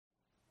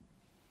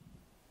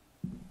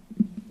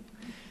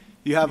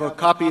You have a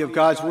copy of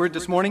God's Word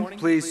this morning.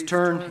 Please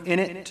turn in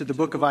it to the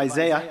book of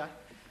Isaiah.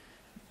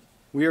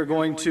 We are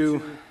going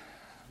to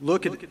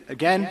look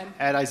again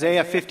at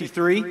Isaiah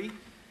 53,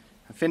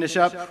 finish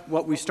up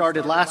what we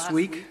started last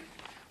week.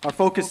 Our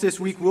focus this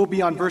week will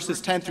be on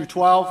verses 10 through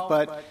 12,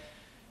 but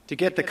to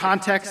get the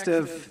context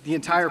of the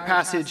entire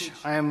passage,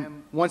 I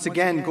am once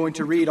again going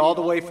to read all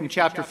the way from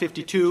chapter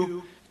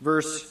 52,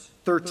 verse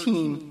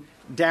 13,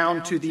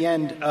 down to the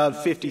end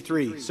of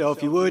 53. So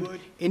if you would,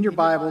 in your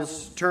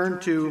Bibles, turn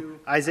to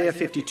Isaiah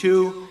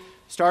 52,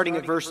 starting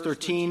at verse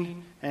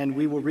 13, and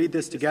we will read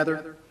this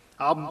together.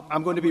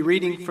 I'm going to be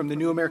reading from the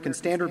New American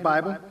Standard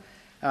Bible.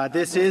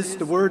 This is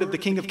the word of the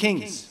King of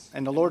Kings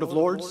and the Lord of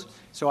Lords,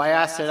 so I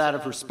ask that out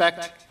of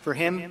respect for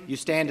him, you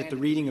stand at the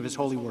reading of his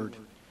holy word.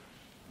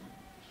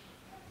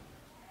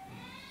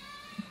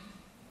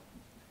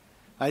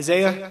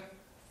 Isaiah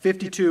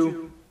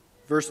 52,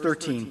 verse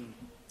 13.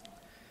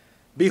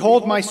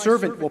 Behold, my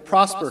servant will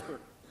prosper.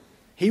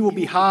 He will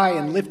be high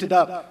and lifted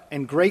up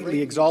and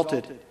greatly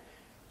exalted.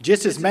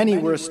 Just as many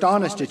were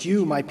astonished at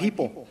you, my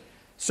people,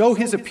 so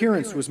his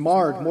appearance was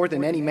marred more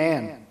than any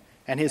man,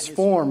 and his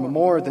form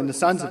more than the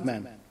sons of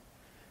men.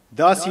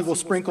 Thus he will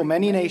sprinkle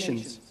many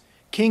nations.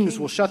 Kings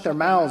will shut their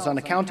mouths on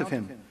account of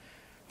him.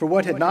 For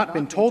what had not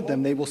been told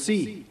them they will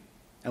see,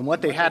 and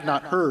what they had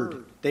not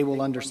heard they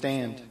will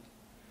understand.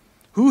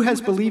 Who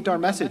has believed our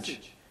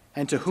message,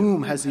 and to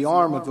whom has the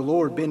arm of the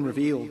Lord been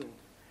revealed?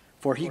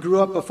 For he grew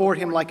up before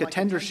him like a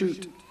tender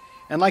shoot,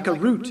 and like a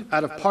root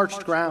out of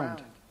parched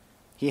ground.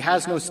 He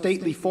has no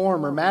stately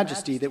form or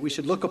majesty that we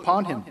should look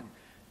upon him,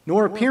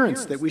 nor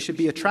appearance that we should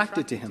be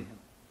attracted to him.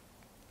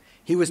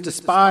 He was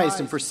despised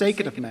and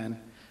forsaken of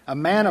men, a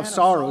man of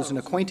sorrows and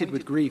acquainted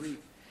with grief.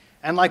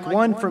 And like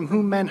one from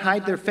whom men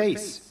hide their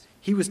face,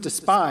 he was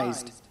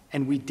despised,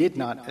 and we did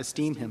not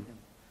esteem him.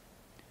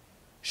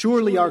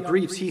 Surely our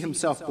griefs he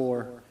himself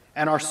bore,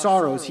 and our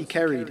sorrows he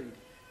carried.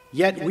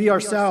 Yet we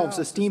ourselves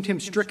esteemed him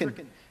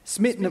stricken,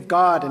 smitten of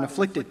God, and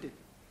afflicted.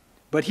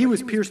 But he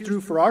was pierced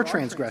through for our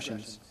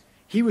transgressions.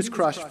 He was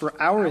crushed for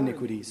our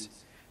iniquities.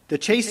 The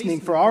chastening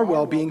for our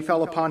well-being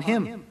fell upon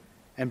him,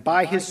 and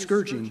by his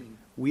scourging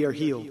we are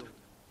healed.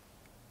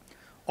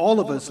 All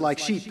of us, like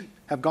sheep,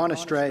 have gone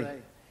astray.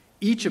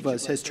 Each of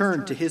us has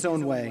turned to his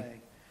own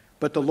way.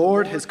 But the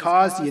Lord has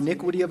caused the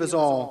iniquity of us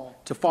all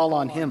to fall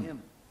on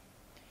him.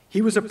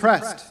 He was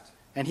oppressed,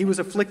 and he was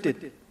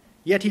afflicted,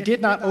 yet he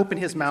did not open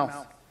his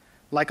mouth.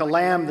 Like a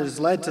lamb that is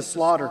led to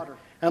slaughter,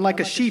 and like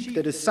a sheep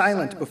that is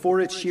silent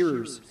before its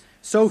shearers,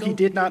 so he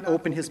did not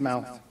open his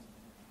mouth.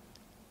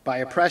 By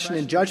oppression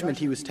and judgment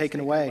he was taken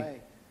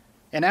away.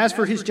 And as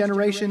for his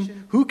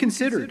generation, who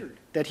considered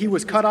that he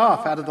was cut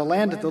off out of the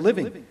land of the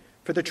living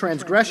for the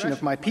transgression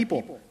of my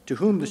people, to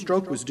whom the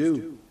stroke was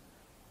due?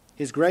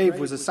 His grave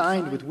was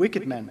assigned with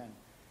wicked men,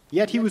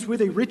 yet he was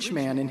with a rich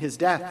man in his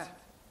death,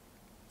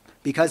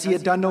 because he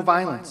had done no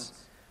violence,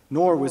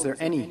 nor was there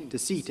any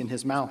deceit in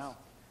his mouth.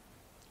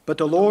 But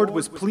the Lord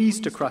was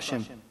pleased to crush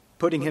him,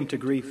 putting him to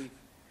grief.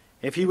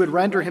 If he would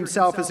render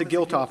himself as a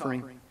guilt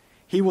offering,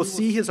 he will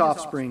see his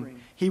offspring,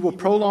 he will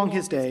prolong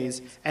his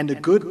days, and the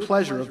good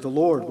pleasure of the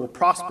Lord will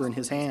prosper in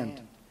his hand.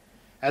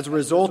 As a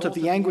result of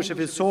the anguish of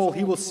his soul,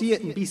 he will see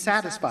it and be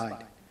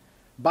satisfied.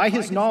 By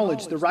his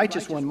knowledge, the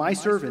righteous one, my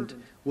servant,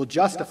 will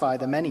justify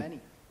the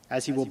many,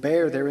 as he will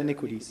bear their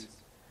iniquities.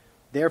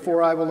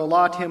 Therefore I will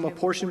allot him a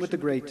portion with the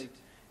great,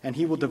 and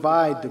he will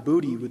divide the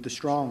booty with the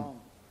strong.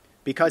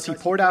 Because he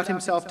poured out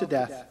himself to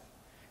death,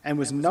 and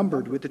was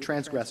numbered with the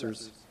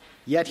transgressors,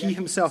 yet he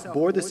himself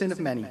bore the sin of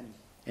many,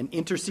 and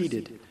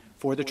interceded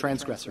for the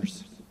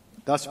transgressors.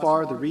 Thus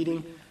far, the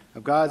reading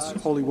of God's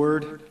holy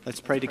word. Let's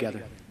pray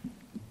together.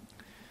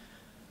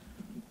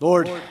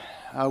 Lord,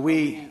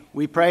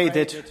 we pray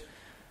that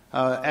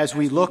as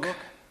we look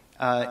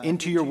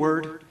into your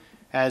word,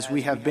 as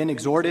we have been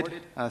exhorted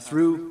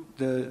through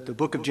the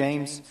book of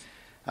James,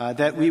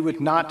 that we would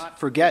not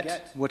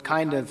forget what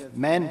kind of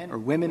men or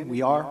women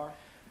we are,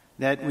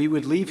 that we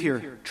would leave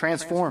here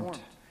transformed,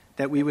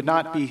 that we would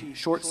not be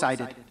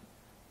short-sighted.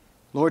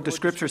 Lord, the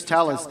scriptures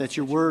tell us that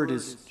your word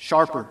is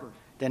sharper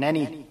than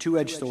any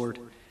two-edged sword,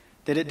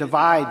 that it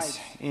divides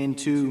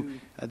into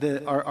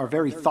our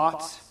very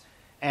thoughts,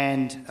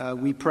 and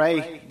we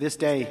pray this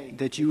day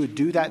that you would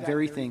do that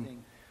very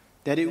thing,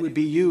 that it would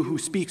be you who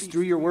speaks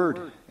through your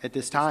word at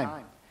this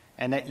time,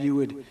 and that you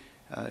would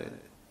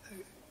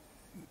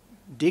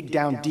dig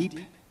down deep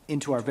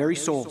into our very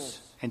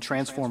souls and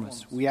transform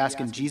us. We ask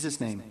in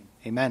Jesus' name,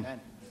 amen.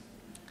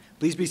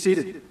 Please be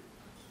seated.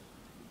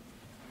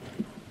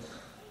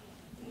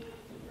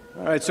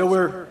 All right, so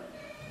we're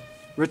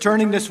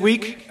returning this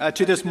week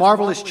to this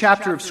marvelous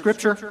chapter of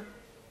Scripture.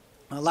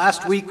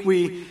 Last week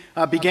we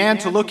began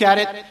to look at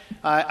it.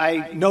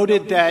 I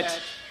noted that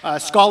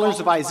scholars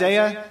of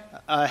Isaiah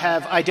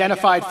have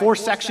identified 4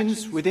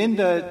 sections within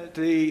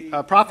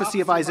the prophecy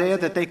of Isaiah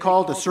that they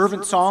call the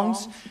servant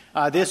songs.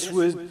 This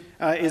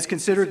is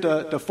considered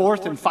the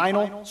fourth and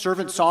final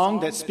servant song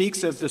that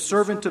speaks of the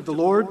servant of the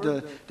Lord,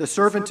 the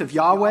servant of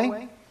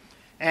Yahweh.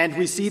 And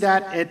we see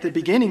that at the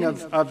beginning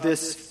of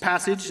this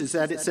passage is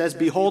that it says,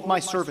 "Behold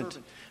my servant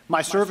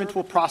my servant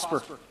will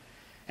prosper.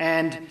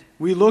 And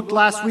we looked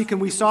last week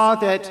and we saw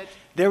that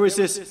there was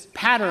this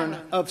pattern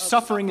of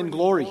suffering and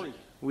glory.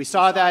 We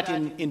saw that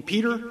in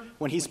Peter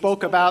when he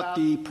spoke about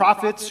the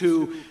prophets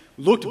who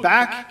looked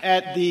back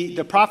at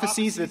the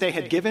prophecies that they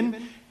had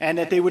given, and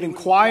that they would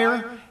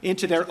inquire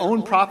into their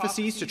own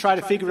prophecies to try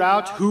to figure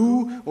out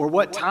who or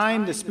what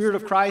time the Spirit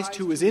of Christ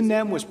who was in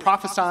them was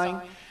prophesying.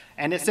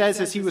 And it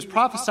says as he was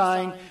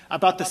prophesying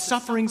about the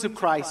sufferings of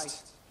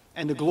Christ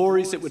and the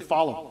glories that would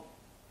follow.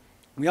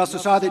 We also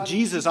saw that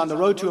Jesus on the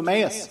road to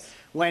Emmaus,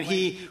 when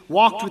he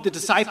walked with the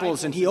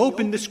disciples and he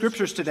opened the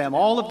scriptures to them,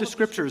 all of the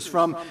scriptures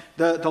from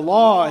the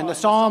law and the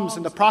Psalms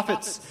and the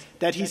prophets,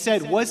 that he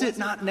said, was it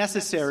not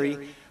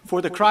necessary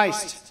for the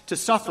Christ to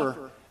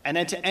suffer and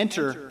then to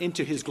enter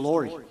into his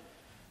glory?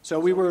 So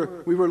we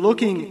were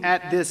looking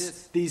at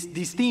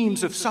these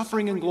themes of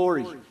suffering and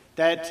glory,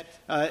 that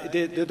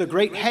the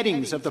great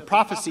headings of the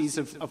prophecies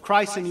of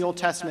Christ in the Old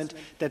Testament,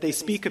 that they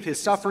speak of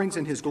his sufferings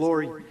and his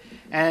glory.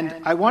 And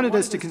I wanted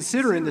us to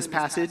consider in this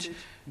passage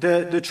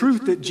the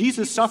truth that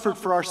Jesus suffered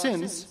for our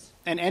sins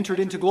and entered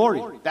into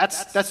glory.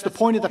 That's the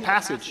point of the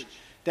passage,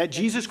 that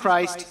Jesus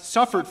Christ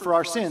suffered for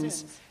our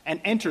sins and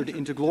entered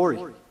into glory.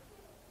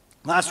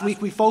 Last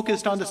week we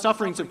focused on the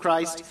sufferings of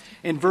Christ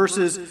in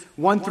verses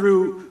 1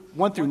 through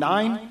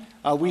 9.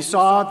 We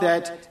saw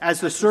that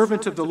as the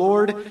servant of the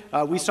Lord,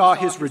 we saw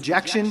his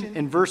rejection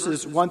in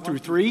verses 1 through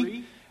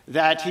 3,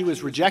 that he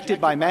was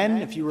rejected by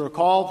men. If you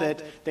recall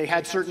that they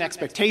had certain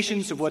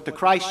expectations of what the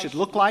Christ should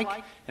look like,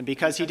 and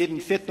because he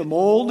didn't fit the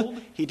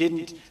mold, he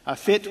didn't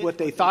fit what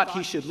they thought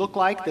he should look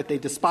like, that they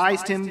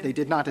despised him, they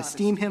did not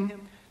esteem him,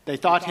 they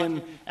thought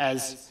him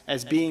as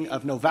being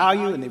of no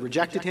value, and they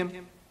rejected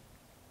him.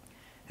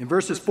 In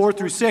verses 4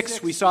 through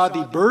 6, we saw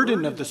the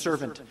burden of the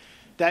servant,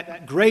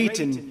 that great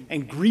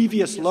and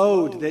grievous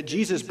load that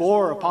Jesus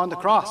bore upon the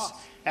cross,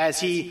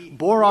 as he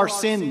bore our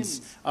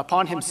sins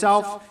upon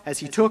himself, as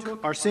he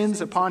took our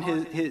sins upon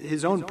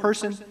his own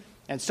person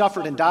and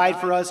suffered and died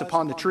for us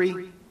upon the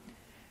tree.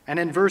 And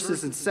in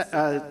verses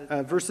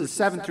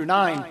 7 through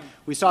 9,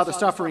 we saw the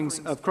sufferings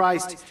of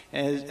Christ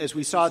as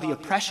we saw the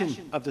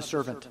oppression of the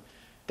servant,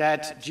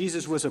 that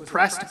Jesus was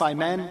oppressed by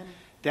men,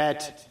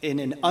 that in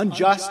an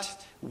unjust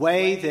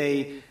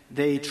way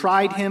they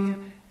tried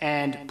him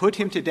and put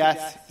him to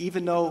death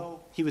even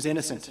though he was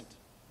innocent.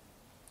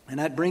 And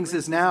that brings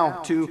us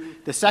now to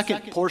the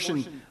second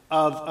portion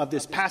of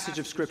this passage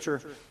of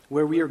Scripture,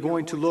 where we are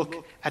going to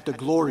look at the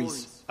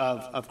glories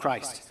of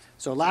Christ.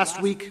 So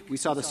last week we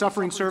saw the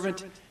suffering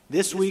servant.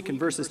 This week in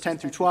verses 10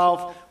 through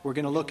 12, we're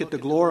going to look at the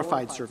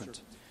glorified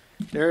servant.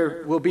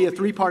 There will be a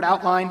three-part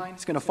outline.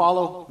 It's going to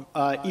follow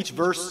each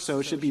verse, so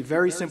it should be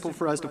very simple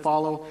for us to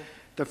follow.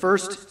 The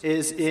first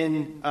is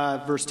in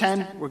verse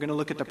 10. We're going to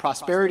look at the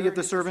prosperity of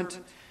the servant.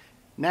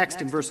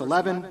 Next, in verse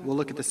 11, we'll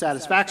look at the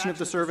satisfaction of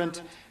the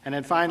servant. And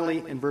then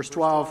finally, in verse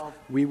 12,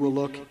 we will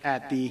look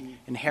at the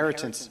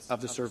inheritance of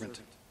the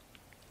servant.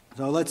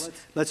 So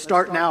let's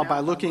start now by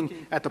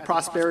looking at the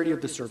prosperity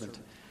of the servant.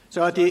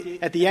 So at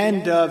the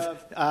end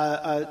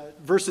of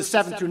verses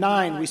 7 through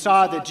 9, we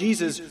saw that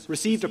Jesus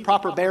received a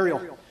proper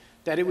burial,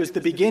 that it was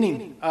the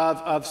beginning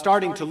of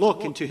starting to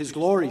look into his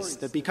glories,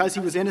 that because he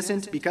was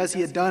innocent, because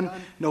he had done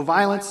no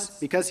violence,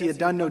 because he had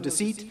done no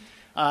deceit,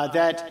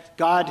 that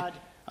God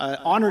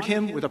honored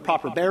him with a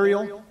proper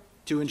burial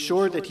to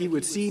ensure that he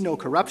would see no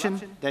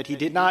corruption, that he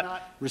did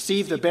not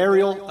receive the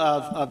burial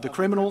of the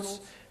criminals,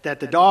 that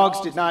the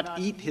dogs did not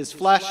eat his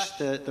flesh,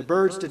 the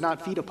birds did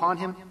not feed upon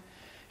him.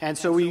 And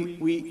so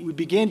we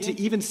begin to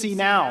even see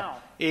now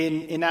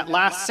in that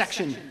last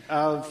section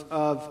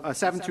of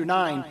 7 through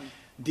 9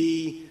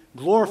 the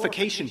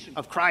glorification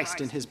of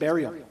Christ in his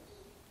burial.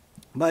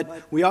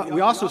 But we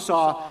also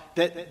saw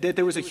that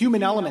there was a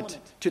human element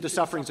to the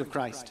sufferings of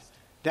Christ,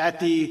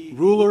 that the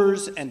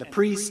rulers and the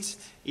priests,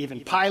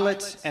 even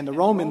Pilate and the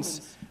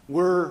Romans,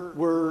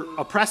 were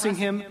oppressing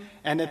him,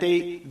 and that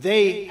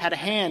they had a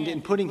hand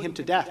in putting him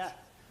to death.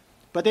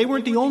 But they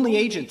weren't the only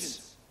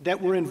agents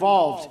that were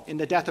involved in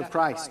the death of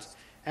Christ.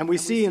 And we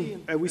see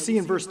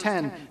in verse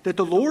 10 that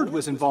the Lord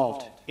was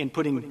involved in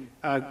putting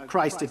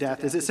Christ to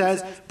death, as it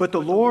says, "But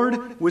the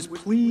Lord was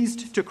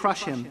pleased to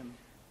crush him,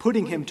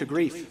 putting him to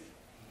grief."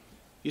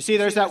 You see,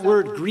 there's that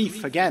word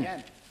grief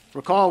again.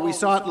 Recall, we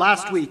saw it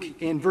last week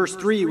in verse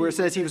 3, where it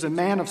says he was a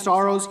man of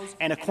sorrows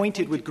and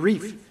acquainted with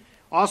grief.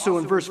 Also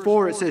in verse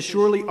 4, it says,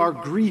 "Surely our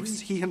griefs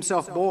he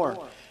himself bore."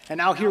 And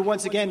now here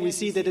once again we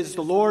see that it is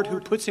the Lord who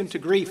puts him to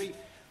grief.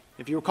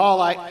 If you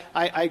recall,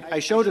 I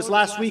showed us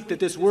last week that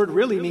this word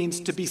really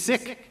means to be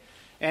sick.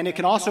 And it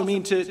can also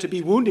mean to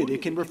be wounded.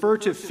 It can refer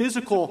to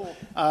physical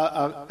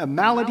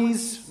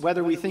maladies,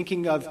 whether we're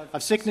thinking of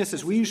sickness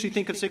as we usually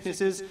think of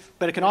sicknesses,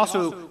 but it can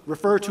also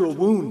refer to a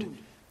wound.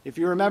 If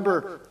you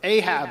remember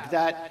Ahab,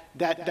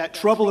 that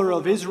troubler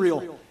of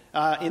Israel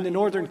in the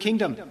northern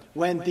kingdom,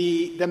 when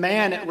the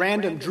man at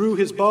random drew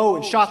his bow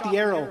and shot the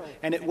arrow,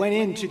 and it went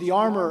into the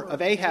armor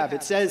of Ahab,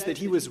 it says that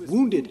he was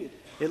wounded.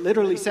 It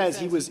literally says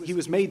he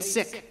was made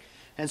sick.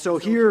 And so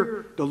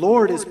here the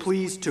Lord is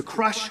pleased to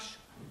crush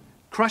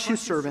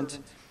his servant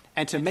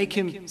and to make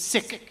him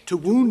sick, to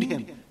wound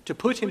him, to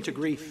put him to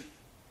grief.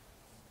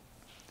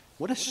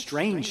 What a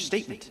strange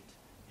statement,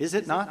 is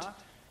it not?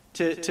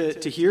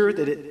 To hear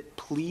that it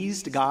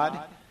pleased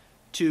God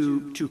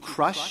to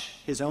crush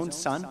his own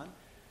son?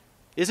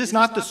 Is this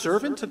not the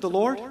servant of the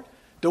Lord?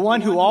 The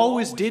one who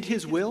always did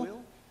his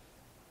will?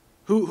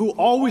 Who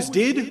always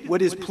did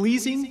what is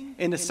pleasing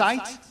in the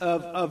sight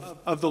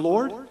of the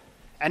Lord?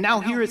 And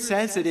now here it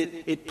says that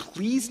it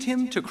pleased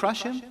him to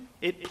crush him?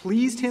 It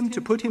pleased him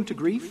to put him to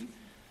grief?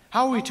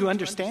 How are we to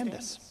understand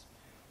this?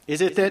 Is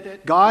it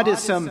that God is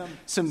some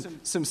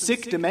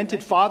sick,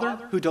 demented father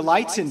who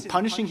delights in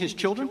punishing his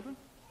children?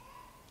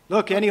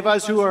 Look, any of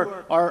us who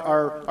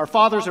are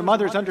fathers or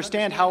mothers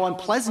understand how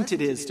unpleasant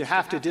it is to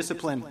have to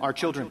discipline our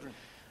children.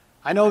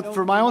 I know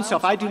for my own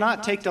self, I do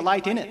not take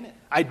delight in it.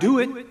 I do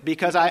it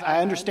because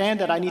I understand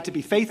that I need to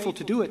be faithful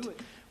to do it,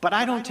 but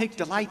I don't take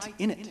delight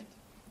in it.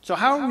 So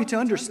how are we to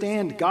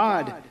understand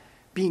God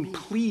being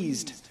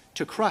pleased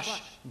to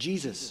crush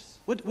Jesus?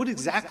 What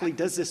exactly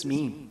does this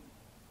mean?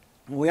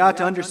 We ought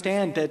to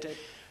understand that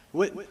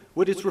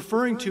what it's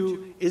referring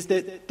to is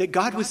that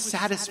God was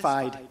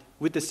satisfied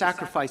with the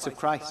sacrifice of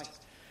Christ.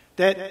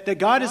 That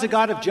God is a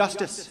God of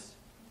justice,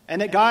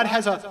 and that God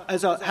has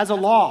a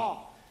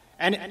law.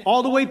 And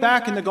all the way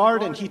back in the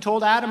garden, he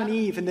told Adam and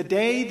Eve, in the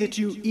day that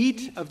you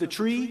eat of the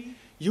tree,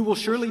 you will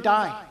surely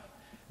die.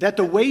 That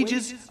the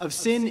wages of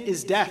sin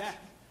is death.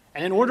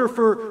 And in order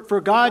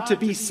for God to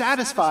be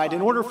satisfied,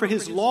 in order for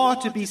his law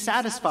to be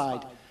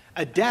satisfied,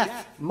 a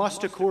death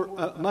must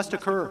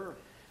occur.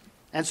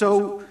 And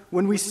so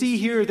when we see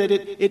here that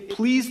it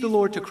pleased the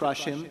Lord to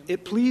crush him,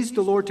 it pleased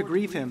the Lord to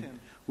grieve him,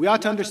 we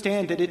ought to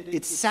understand that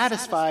it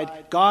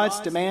satisfied God's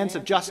demands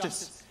of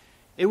justice.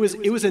 It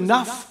was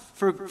enough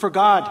for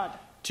God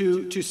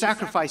to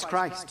sacrifice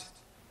Christ.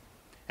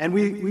 And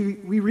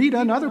we read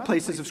on other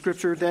places of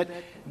Scripture that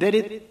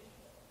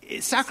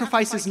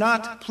sacrifice is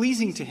not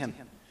pleasing to him.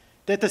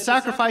 That the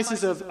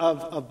sacrifices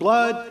of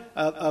blood,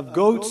 of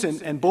goats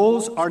and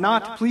bulls are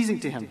not pleasing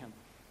to him.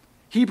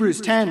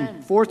 Hebrews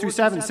 10,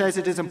 4-7 says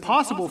it is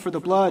impossible for the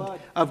blood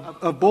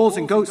of bulls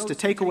and goats to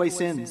take away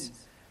sins.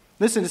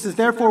 Listen, this is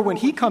therefore when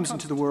he comes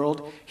into the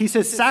world, he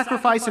says,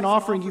 sacrifice and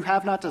offering you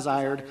have not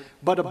desired,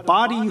 but a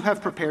body you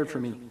have prepared for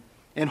me.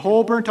 In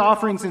whole burnt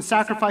offerings and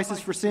sacrifices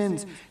for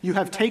sins you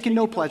have taken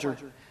no pleasure.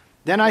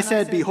 Then I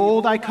said,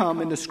 behold, I come,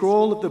 in the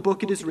scroll of the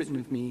book it is written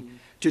of me,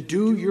 to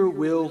do your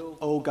will,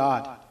 O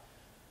God.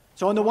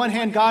 So on the one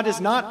hand, God is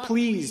not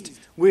pleased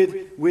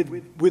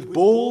with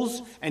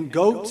bulls and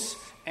goats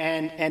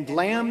and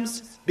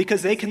lambs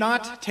because they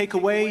cannot take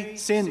away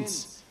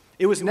sins.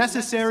 It was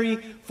necessary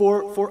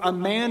for a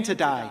man to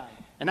die.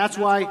 And that's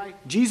why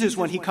Jesus,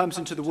 when he comes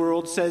into the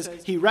world, says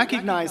he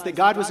recognized that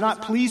God was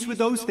not pleased with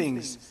those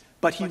things,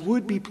 but he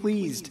would be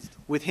pleased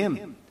with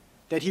him,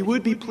 that he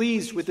would be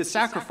pleased with the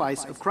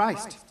sacrifice of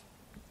Christ.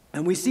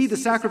 And we see the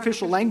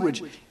sacrificial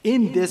language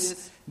in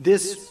this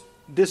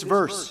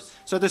verse.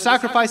 So the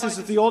sacrifices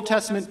of the Old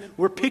Testament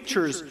were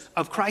pictures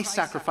of Christ's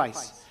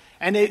sacrifice.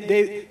 And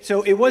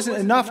so it wasn't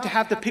enough to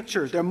have the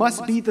picture. There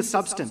must be the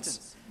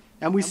substance.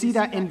 And we see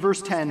that in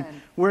verse 10,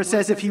 where it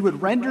says, if he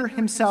would render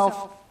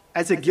himself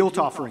as a guilt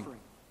offering.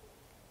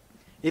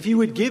 If he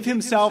would give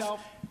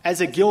himself as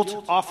a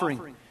guilt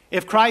offering.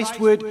 If Christ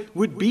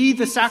would be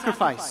the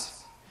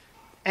sacrifice.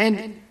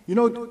 And,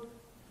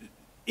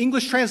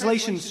 English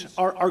translations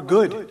are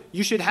good.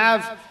 You should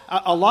have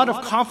a lot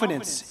of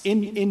confidence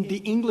in the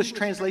English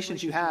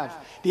translations you have.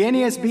 The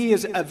NASB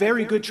is a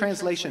very good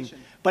translation,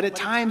 but at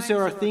times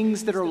there are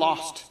things that are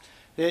lost.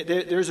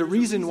 There's a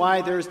reason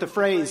why there's the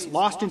phrase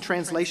lost in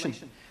translation.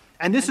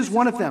 And this is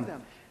one of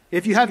them.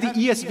 If you have the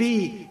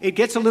ESV, it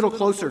gets a little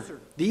closer.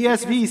 The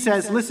ESV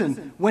says,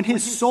 listen, when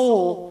his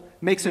soul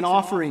makes an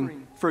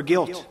offering for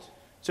guilt.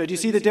 So do you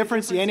see the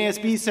difference? The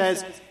NASB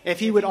says if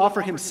he would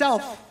offer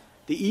himself.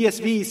 The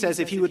ESV says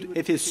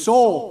if his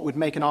soul would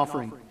make an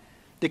offering.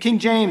 The King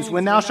James,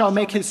 when thou shalt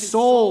make his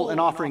soul an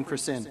offering for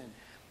sin.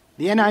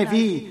 The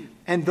NIV,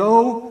 and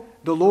though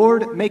the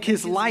Lord make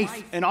his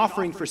life an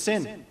offering for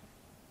sin.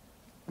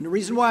 And the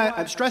reason why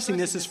I'm stressing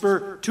this is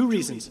for two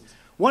reasons.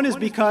 One is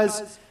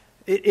because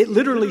it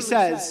literally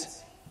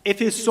says, if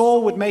his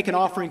soul would make an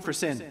offering for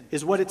sin,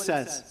 is what it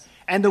says.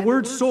 And the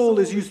word soul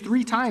is used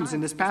 3 times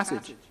in this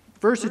passage.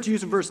 First, it's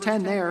used in verse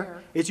 10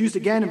 there. It's used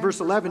again in verse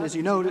 11, as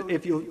you note,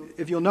 if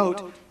you'll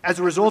note, as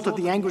a result of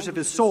the anguish of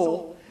his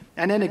soul.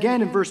 And then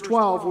again in verse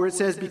 12, where it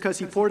says, because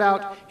he poured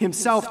out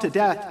himself to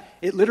death,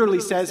 it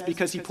literally says,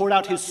 because he poured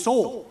out his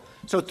soul.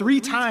 So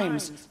 3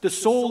 times the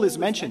soul is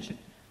mentioned.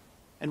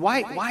 And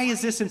why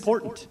is this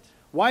important?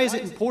 Why is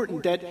it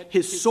important that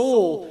his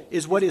soul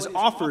is what is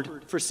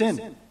offered for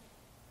sin?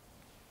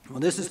 Well,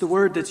 this is the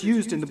word that's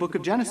used in the book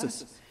of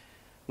Genesis.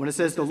 When it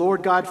says, the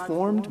Lord God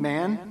formed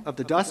man of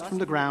the dust from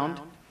the ground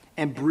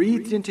and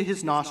breathed into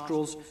his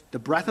nostrils the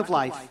breath of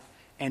life,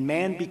 and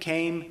man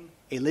became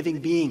a living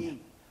being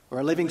or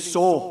a living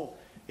soul.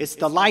 It's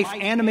the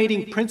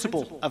life-animating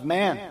principle of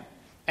man.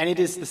 And it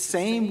is the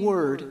same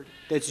word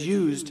that's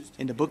used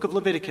in the book of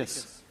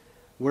Leviticus,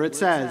 where it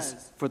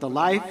says, for the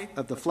life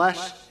of the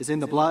flesh is in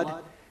the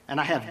blood, and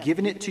I have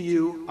given it to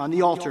you on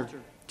the altar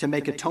to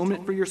make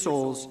atonement for your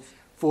souls.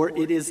 For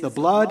it is the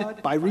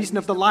blood by reason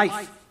of the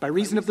life, by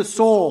reason of the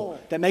soul,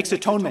 that makes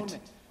atonement.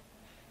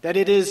 That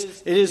it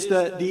is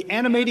the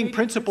animating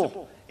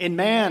principle in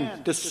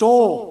man, the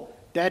soul,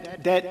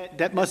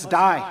 that must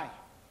die.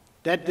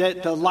 That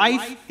the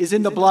life is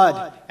in the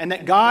blood, and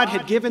that God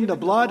had given the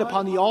blood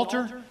upon the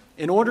altar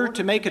in order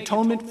to make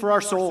atonement for our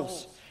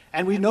souls.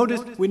 And we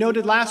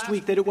noted last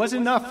week that it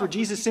wasn't enough for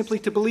Jesus simply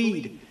to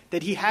bleed,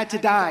 that he had to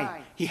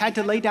die. He had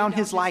to lay down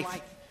his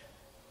life.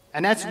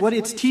 And that's what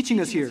it's teaching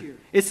us here.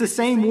 It's the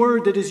same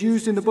word that is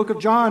used in the book of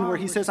John where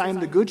he says, I am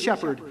the good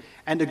shepherd,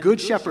 and the good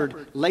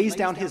shepherd lays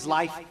down his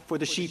life for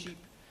the sheep.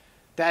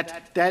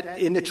 That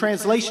in the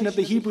translation of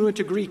the Hebrew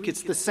into Greek,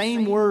 it's the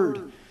same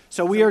word.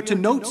 So we are to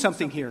note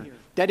something here,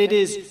 that it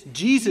is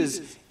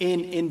Jesus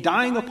in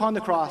dying upon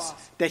the cross,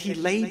 that he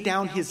laid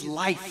down his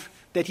life,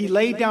 that he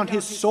laid down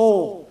his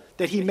soul,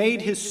 that he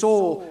made his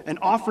soul an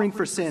offering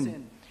for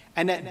sin,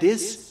 and that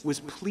this was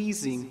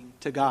pleasing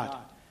to God.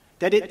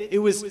 That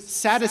it was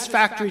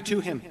satisfactory to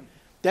him.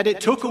 That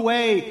it took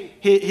away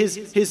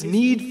his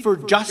need for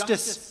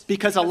justice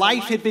because a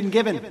life had been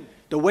given.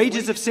 The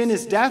wages of sin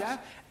is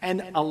death,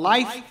 and a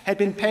life had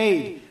been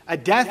paid. A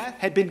death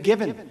had been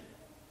given.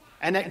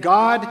 And that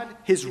God,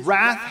 his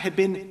wrath had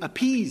been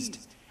appeased.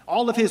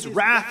 All of his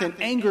wrath and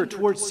anger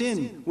towards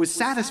sin was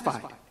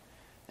satisfied.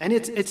 And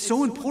it's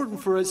so important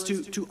for us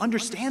to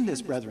understand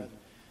this, brethren.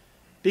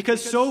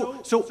 Because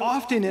so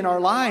often in our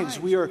lives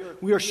we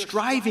are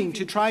striving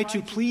to try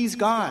to please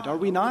God, are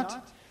we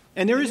not?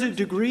 And there is a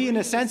degree, in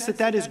a sense,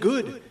 that is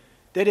good.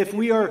 That if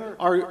we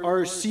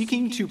are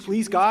seeking to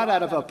please God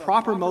out of a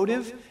proper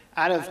motive,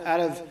 out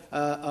of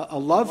a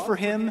love for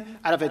him,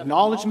 out of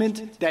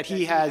acknowledgement that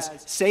he has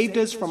saved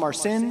us from our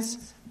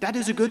sins, that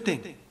is a good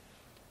thing.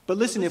 But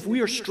listen, if we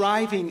are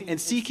striving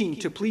and seeking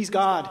to please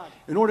God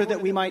in order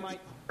that we might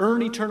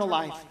earn eternal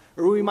life,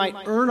 or we might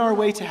earn our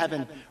way to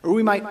heaven, or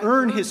we might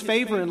earn his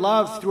favor and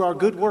love through our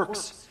good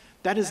works,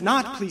 that is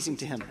not pleasing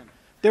to him.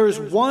 There is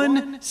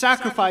one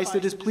sacrifice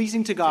that is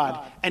pleasing to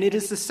God, and it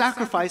is the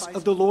sacrifice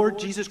of the Lord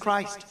Jesus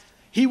Christ.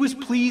 He was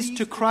pleased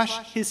to crush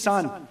his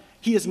Son.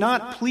 He is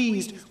not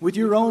pleased with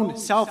your own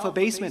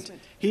self-abasement.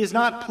 He is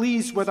not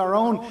pleased with our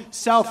own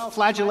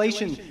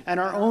self-flagellation and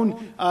our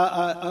own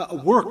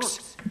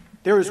works.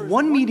 There is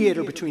one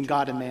mediator between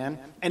God and man,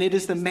 and it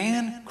is the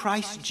man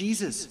Christ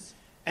Jesus.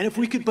 And if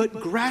we could but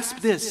grasp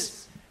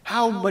this,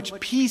 how much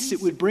peace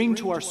it would bring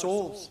to our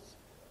souls.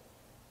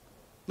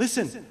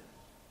 Listen,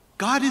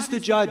 God is the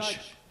judge.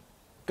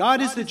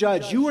 God is the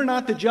judge. You are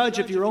not the judge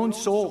of your own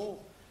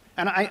soul.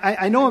 And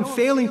I know I'm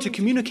failing to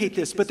communicate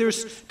this, but there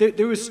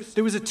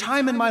was a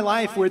time in my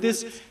life where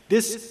this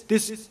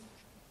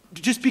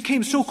just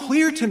became so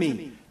clear to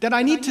me that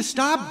I need to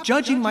stop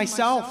judging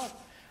myself.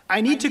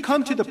 I need to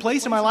come to the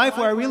place in my life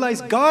where I realize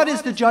God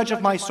is the judge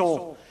of my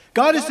soul.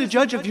 God is the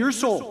judge of your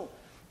soul.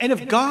 And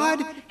if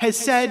God has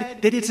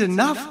said that it's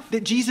enough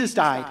that Jesus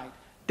died,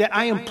 that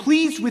I am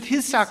pleased with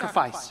his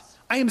sacrifice,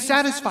 I am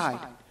satisfied,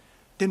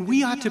 then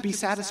we ought to be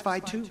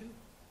satisfied too.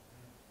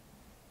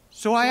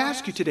 So I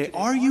ask you today,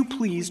 are you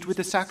pleased with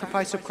the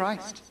sacrifice of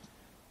Christ?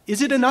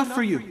 Is it enough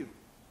for you?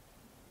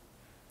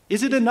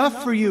 Is it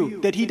enough for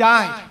you that he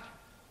died?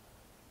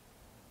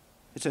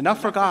 It's enough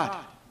for God,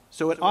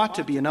 so it ought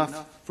to be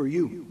enough for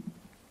you.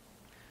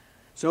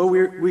 So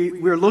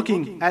we're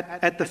looking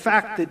at the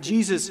fact that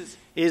Jesus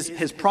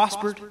has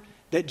prospered,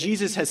 that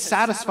Jesus has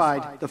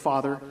satisfied the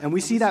Father, and we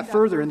see that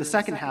further in the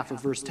second half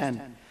of verse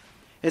 10.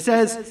 It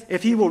says,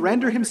 if he will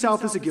render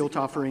himself as a guilt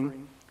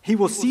offering, he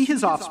will see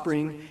his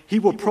offspring, he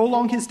will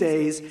prolong his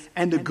days,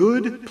 and the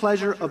good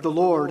pleasure of the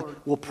Lord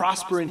will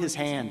prosper in his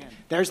hand.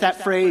 There's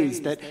that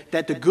phrase, that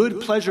the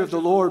good pleasure of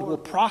the Lord will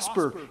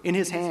prosper in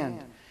his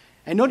hand.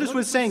 And notice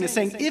what it's saying. It's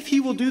saying, if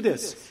he will do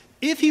this,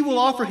 if he will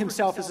offer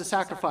himself as a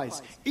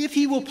sacrifice, if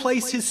he will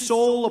place his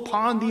soul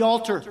upon the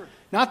altar,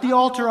 not the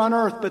altar on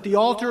earth, but the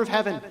altar of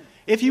heaven,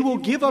 if he will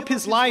give up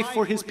his life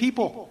for his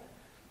people,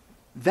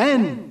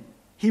 then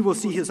he will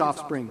see his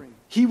offspring.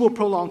 He will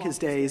prolong his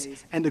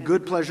days, and the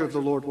good pleasure of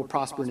the Lord will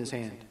prosper in his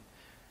hand.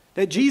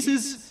 That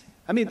Jesus,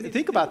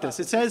 think about this.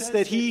 It says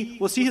that he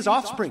will see his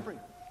offspring.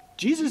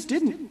 Jesus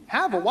didn't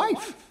have a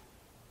wife.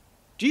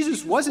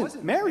 Jesus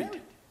wasn't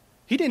married.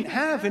 He didn't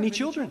have any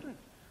children.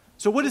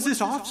 So what is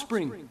this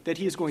offspring that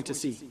he is going to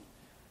see?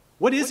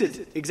 What is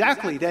it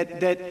exactly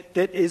that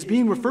is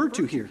being referred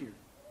to here?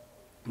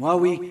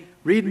 Well, we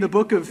read in the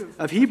book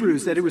of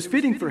Hebrews that it was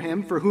fitting for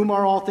him, for whom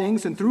are all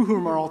things and through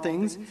whom are all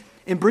things,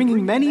 in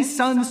bringing many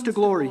sons to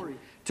glory,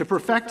 to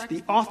perfect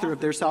the author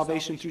of their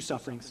salvation through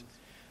sufferings.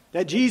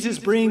 That Jesus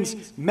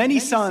brings many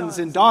sons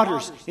and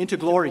daughters into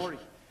glory.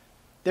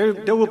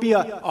 There will be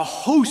a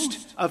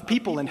host of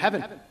people in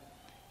heaven.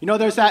 You know,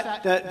 there's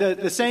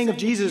the saying of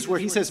Jesus where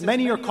he says,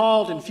 many are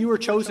called and few are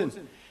chosen.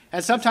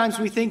 And sometimes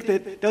we think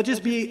that there'll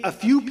just be a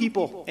few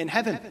people in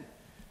heaven.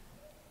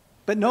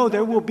 But no,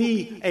 there will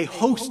be a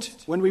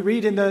host. When we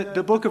read in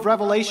the book of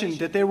Revelation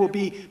that there will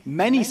be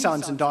many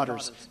sons and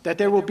daughters, that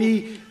there will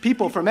be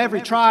people from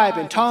every tribe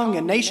and tongue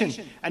and nation,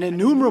 an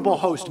innumerable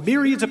host,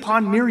 myriads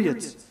upon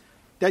myriads,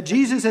 that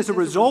Jesus, as a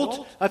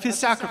result of his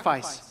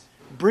sacrifice,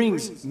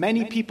 brings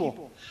many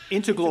people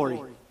into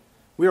glory.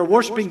 We are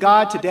worshiping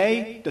God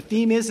today. The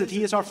theme is that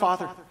he is our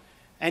Father.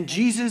 And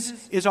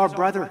Jesus is our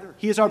brother.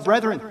 He is our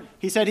brethren.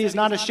 He said he is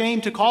not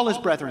ashamed to call us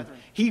brethren.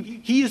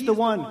 He is the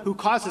one who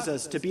causes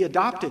us to be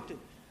adopted,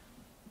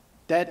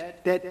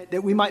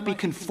 that we might be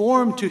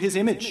conformed to his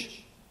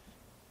image,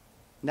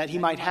 and that he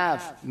might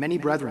have many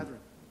brethren.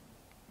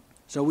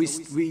 So we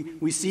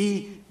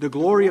see the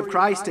glory of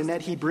Christ, and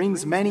that he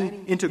brings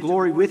many into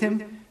glory with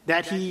him,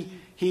 that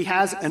he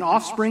has an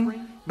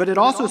offspring, but it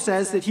also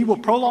says that he will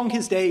prolong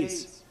his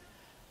days.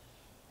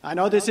 I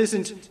know this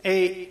isn't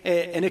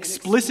an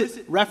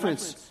explicit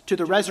reference to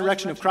the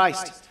resurrection of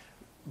Christ,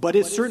 but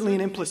it's certainly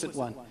an implicit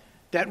one,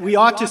 that we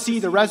ought to see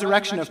the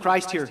resurrection of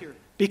Christ here,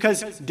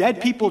 because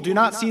dead people do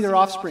not see their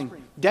offspring.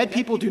 Dead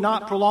people do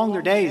not prolong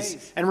their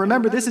days. And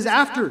remember, this is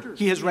after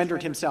he has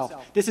rendered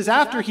himself. This is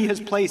after he has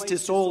placed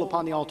his soul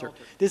upon the altar.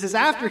 This is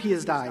after he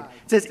has died.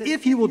 It says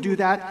if he will do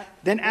that,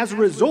 then as a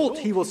result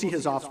he will see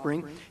his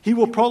offspring. He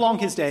will prolong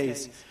his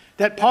days.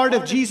 That part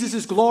of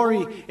Jesus'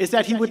 glory is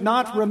that he would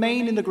not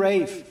remain in the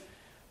grave.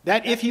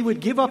 That if he would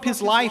give up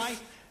his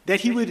life, that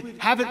he would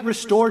have it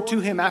restored to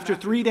him after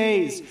 3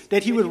 days.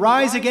 That he would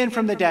rise again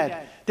from the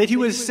dead. That he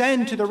would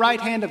ascend to the right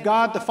hand of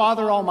God the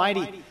Father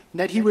Almighty.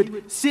 That he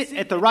would sit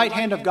at the right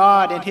hand of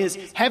God in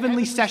his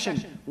heavenly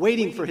session,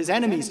 waiting for his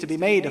enemies to be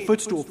made a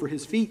footstool for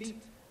his feet.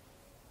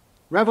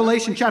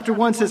 Revelation chapter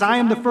 1 says, I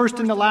am the first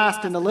and the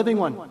last and the living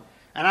one.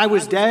 And I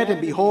was dead, and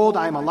behold,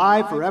 I am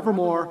alive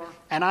forevermore,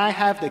 and I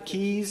have the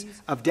keys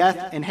of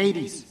death and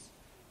Hades.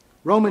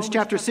 Romans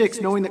chapter 6,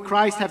 knowing that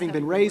Christ, having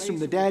been raised from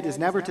the dead, is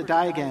never to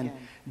die again,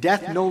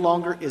 death no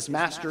longer is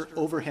master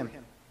over him.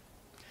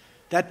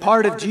 That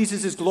part of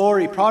Jesus'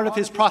 glory, part of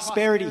his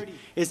prosperity,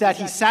 is that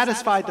he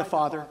satisfied the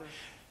Father,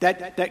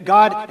 that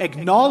God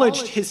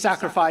acknowledged his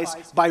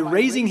sacrifice by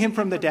raising him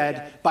from the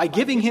dead, by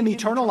giving him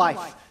eternal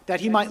life, that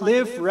he might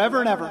live forever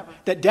and ever,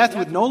 that death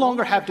would no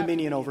longer have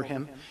dominion over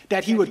him,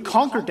 that he would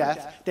conquer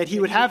death, that he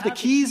would have the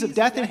keys of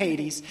death and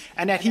Hades,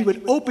 and that he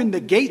would open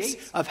the gates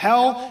of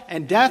hell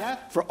and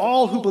death for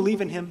all who believe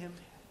in him,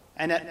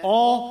 and that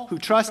all who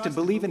trust and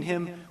believe in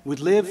him would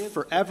live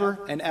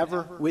forever and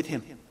ever with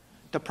him.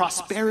 The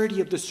prosperity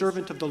of the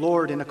servant of the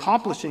Lord in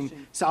accomplishing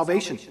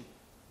salvation.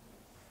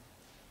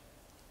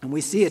 And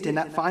we see it in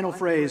that final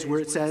phrase where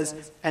it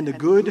says, and the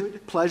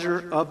good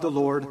pleasure of the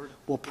Lord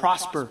will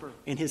prosper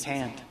in his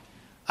hand.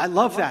 I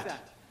love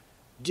that.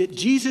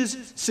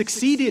 Jesus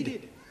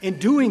succeeded in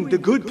doing the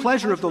good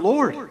pleasure of the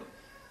Lord.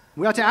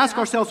 We ought to ask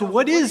ourselves, well,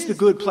 what is the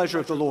good pleasure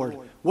of the Lord?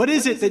 What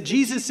is it that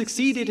Jesus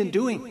succeeded in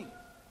doing?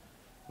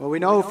 Well, we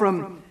know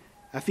from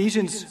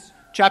Ephesians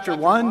chapter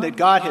 1 that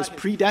God has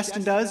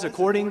predestined us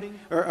according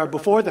or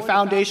before the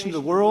foundation of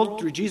the world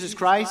through Jesus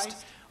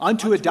Christ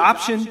unto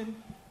adoption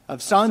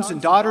of sons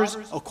and daughters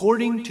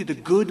according to the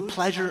good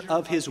pleasure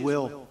of his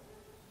will.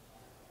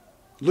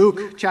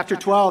 Luke chapter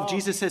 12,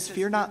 Jesus says,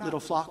 fear not, little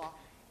flock.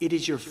 It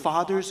is your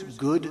Father's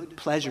good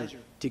pleasure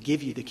to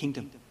give you the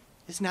kingdom.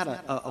 Isn't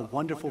that a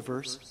wonderful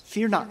verse?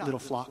 Fear not, little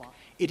flock.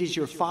 It is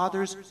your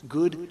Father's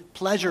good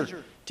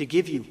pleasure to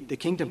give you the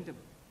kingdom.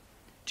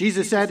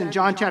 Jesus said in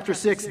John chapter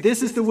 6,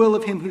 this is the will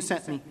of him who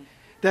sent me,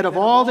 that of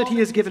all that he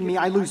has given me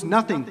I lose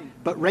nothing,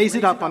 but raise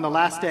it up on the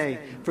last day.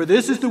 For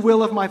this is the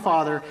will of my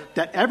Father,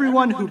 that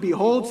everyone who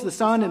beholds the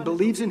Son and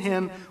believes in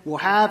him will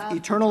have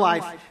eternal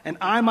life, and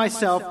I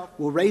myself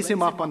will raise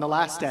him up on the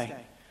last day.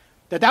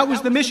 That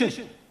was the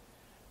mission.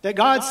 That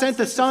God sent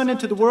the Son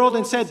into the world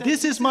and said,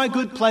 this is my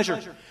good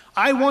pleasure.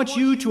 I want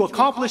you to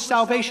accomplish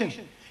salvation.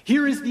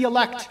 Here is the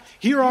elect.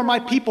 Here are my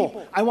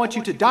people. I want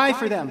you to die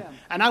for them.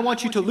 And I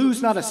want you to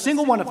lose not a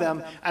single one of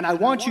them. And I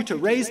want you to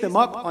raise them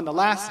up on the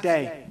last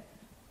day.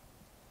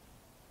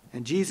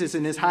 And Jesus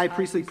in his high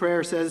priestly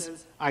prayer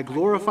says, I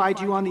glorified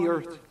you on the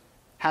earth,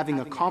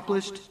 having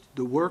accomplished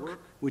the work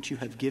which you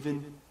have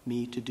given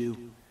me to do.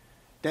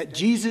 That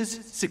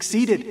Jesus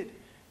succeeded.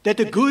 That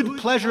the good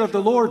pleasure of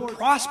the Lord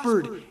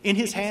prospered in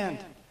his hand.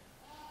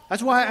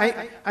 That's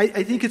why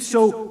I think it's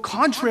so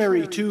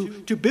contrary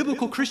to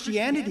biblical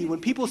Christianity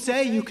when people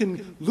say you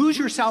can lose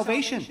your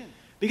salvation.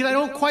 Because I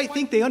don't quite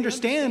think they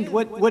understand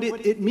what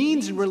it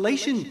means in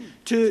relation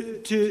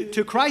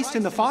to Christ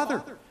and the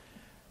Father.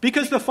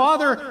 Because the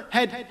Father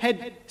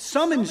had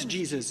summoned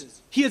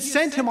Jesus. He had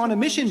sent him on a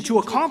mission to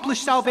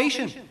accomplish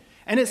salvation.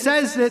 And it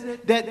says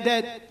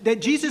that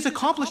Jesus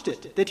accomplished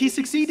it, that he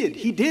succeeded.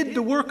 He did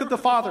the work of the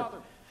Father.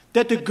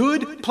 That the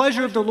good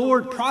pleasure of the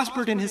Lord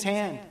prospered in his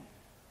hand.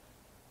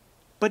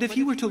 But if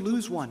he were to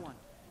lose one,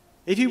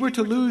 if he were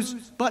to lose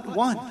but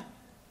one,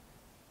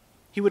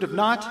 he would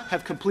not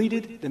have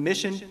completed the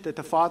mission that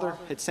the Father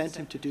had sent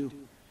him to do.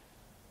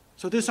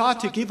 So this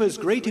ought to give us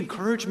great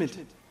encouragement,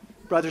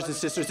 brothers and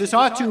sisters. This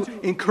ought to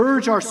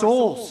encourage our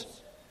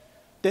souls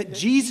that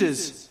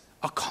Jesus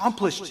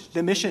accomplished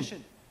the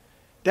mission,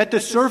 that the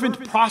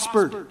servant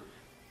prospered,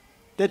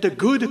 that the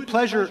good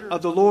pleasure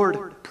of the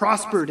Lord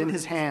prospered in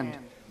his hand.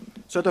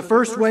 So the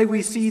first way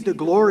we see the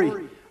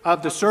glory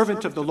of the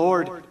servant of the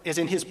Lord is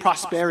in his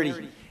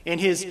prosperity, in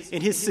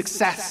his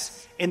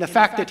success, in the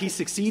fact that he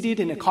succeeded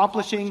in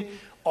accomplishing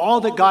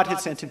all that God had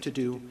sent him to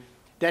do,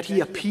 that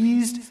he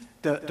appeased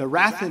the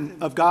wrath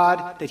of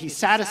God, that he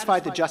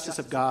satisfied the justice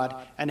of God,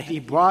 and that he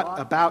brought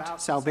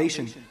about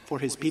salvation for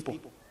his people.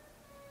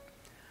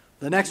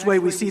 The next way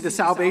we see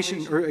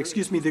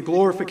the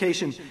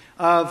glorification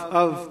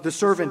of the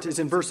servant is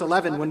in verse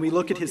 11 when we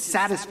look at his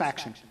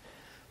satisfaction.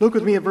 Look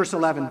with me at verse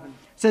 11. It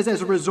says,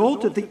 as a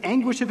result of the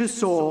anguish of his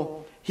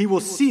soul, he will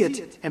see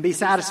it and be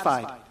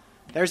satisfied.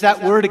 There's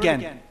that word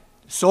again,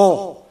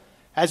 soul.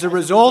 As a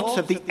result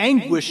of the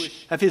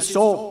anguish of his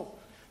soul.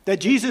 That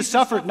Jesus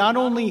suffered not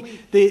only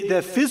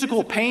the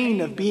physical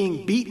pain of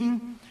being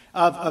beaten,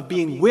 of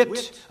being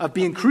whipped, of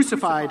being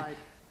crucified,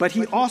 but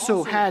he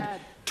also had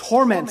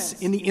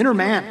torments in the inner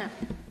man.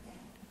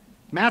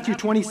 Matthew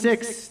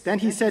 26, then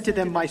he said to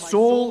them, my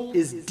soul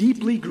is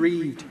deeply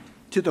grieved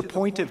to the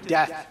point of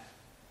death.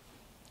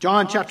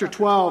 John chapter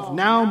 12,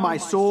 now my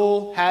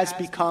soul has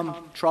become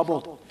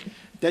troubled.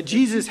 That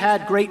Jesus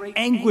had great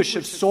anguish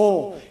of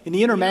soul in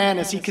the inner man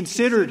as he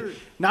considered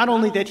not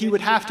only that he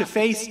would have to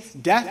face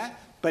death,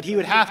 but he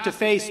would have to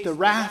face the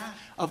wrath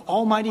of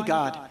Almighty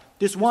God,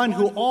 this one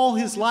who all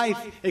his life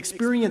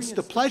experienced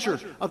the pleasure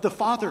of the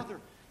Father,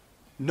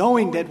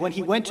 knowing that when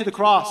he went to the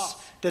cross,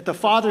 that the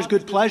Father's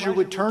good pleasure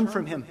would turn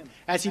from him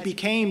as he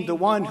became the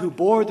one who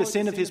bore the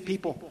sin of his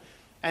people,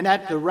 and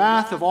that the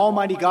wrath of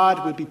Almighty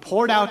God would be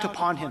poured out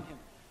upon him.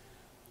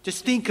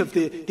 Just think of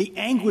the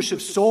anguish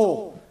of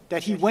soul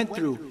that he went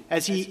through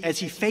as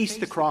he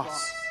faced the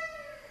cross.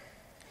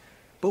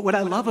 But what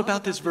I love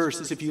about this verse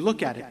is if you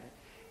look at it,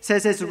 it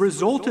says, as a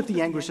result of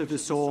the anguish of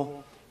his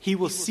soul, he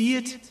will see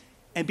it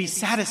and be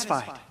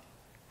satisfied.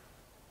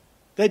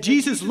 That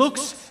Jesus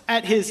looks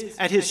at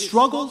his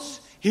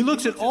struggles, he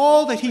looks at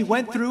all that he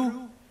went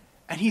through,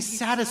 and he's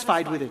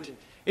satisfied with it.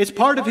 It's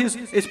part of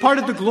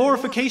the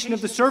glorification of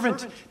the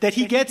servant that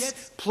he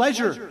gets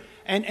pleasure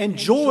and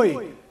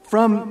joy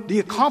from the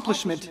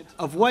accomplishment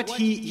of what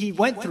he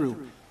went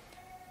through.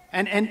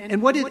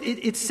 And what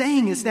it's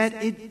saying is that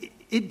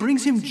it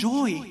brings him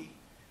joy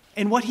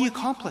in what he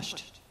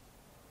accomplished.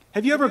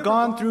 Have you ever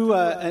gone through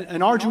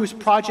an arduous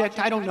project?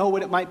 I don't know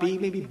what it might be.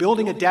 Maybe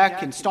building a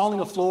deck,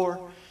 installing a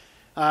floor,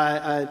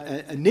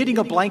 knitting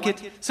a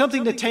blanket,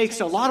 something that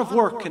takes a lot of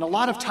work and a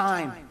lot of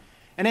time.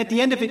 And at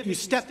the end of it, you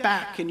step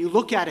back and you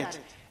look at it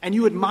and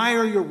you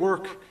admire your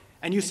work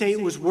and you say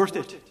it was worth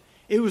it.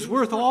 It was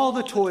worth all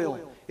the toil.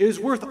 It was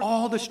worth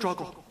all the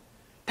struggle.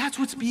 That's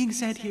what's being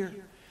said here.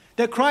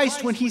 That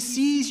Christ, when he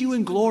sees you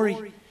in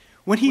glory,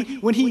 when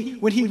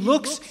he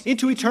looks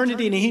into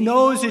eternity and he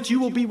knows that you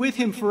will be with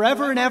him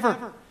forever and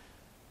ever,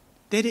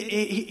 that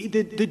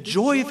the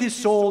joy of his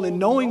soul in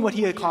knowing what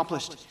he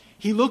accomplished,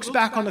 he looks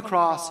back on the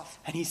cross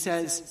and he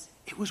says,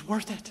 it was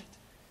worth it.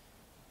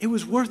 It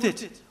was worth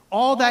it.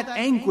 All that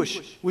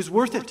anguish was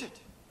worth it.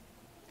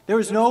 There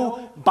was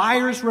no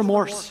buyer's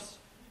remorse.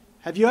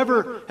 Have you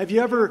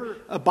ever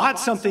bought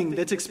something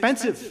that's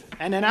expensive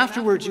and then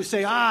afterwards you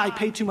say, I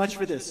paid too much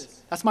for this?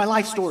 That's my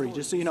life story,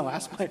 just so you know.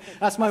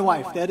 Ask my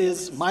wife. That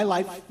is my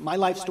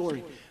life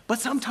story. But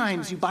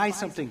sometimes you buy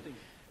something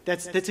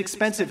that's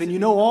expensive and you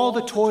know all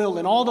the toil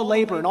and all the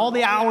labor and all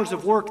the hours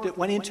of work that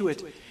went into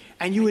it,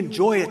 and you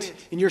enjoy it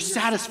and you're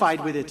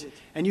satisfied with it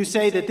and you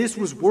say that this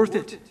was worth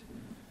it.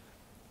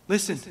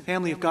 Listen,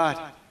 family of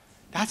God,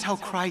 that's how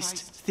Christ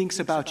thinks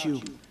about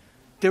you.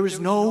 There is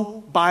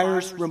no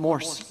buyer's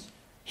remorse.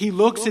 He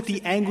looks at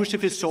the anguish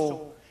of his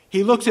soul.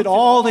 He looks at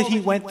all that he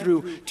went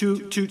through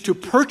to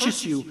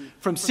purchase you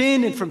from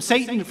sin and from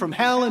Satan and from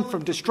hell and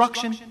from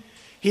destruction.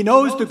 He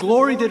knows the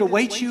glory that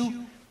awaits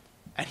you,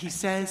 and he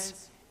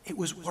says, it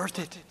was worth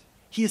it.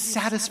 He is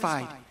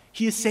satisfied.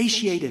 He is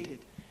satiated.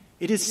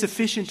 It is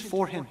sufficient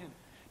for him.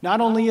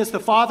 Not only is the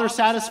Father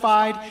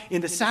satisfied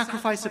in the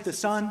sacrifice of the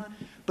Son,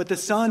 but the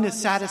Son is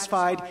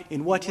satisfied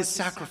in what his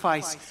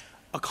sacrifice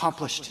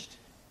accomplished,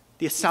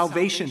 the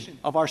salvation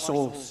of our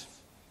souls.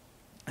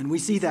 And we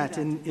see that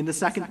in the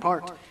second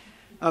part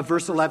of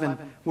verse 11,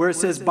 where it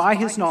says, by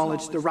his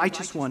knowledge, the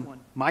righteous one,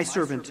 my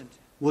servant,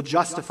 will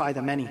justify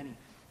the many,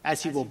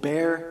 as he will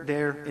bear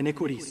their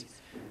iniquities.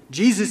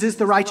 Jesus is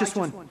the righteous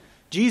one.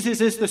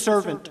 Jesus is the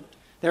servant.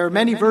 There are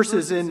many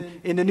verses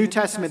in the New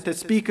Testament that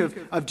speak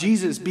of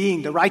Jesus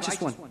being the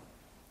righteous one.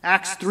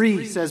 Acts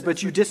 3 says,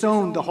 but you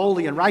disowned the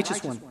holy and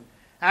righteous one.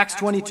 Acts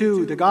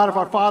 22, the God of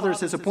our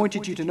fathers has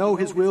appointed you to know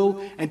his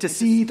will and to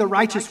see the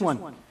righteous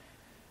one.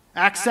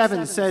 Acts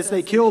 7 says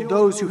they killed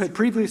those who had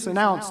previously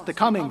announced the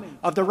coming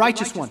of the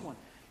righteous one.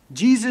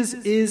 Jesus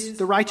is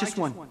the righteous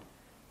one,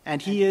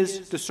 and he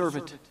is the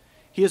servant.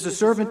 He is the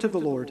servant of the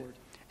Lord.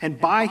 And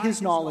by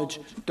his knowledge,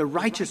 the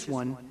righteous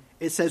one,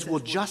 it says, will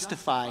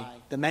justify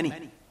the many.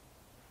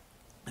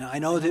 Now, I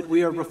know that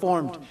we are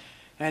Reformed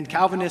and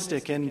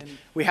Calvinistic, and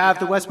we have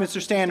the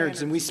Westminster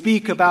Standards, and we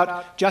speak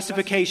about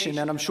justification,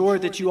 and I'm sure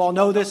that you all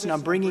know this, and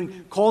I'm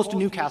bringing coals to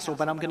Newcastle,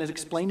 but I'm going to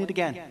explain it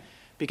again,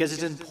 because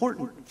it's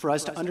important for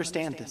us to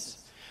understand this.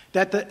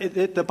 that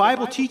the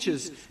Bible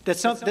teaches that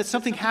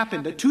something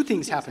happened, that two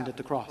things happened at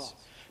the cross.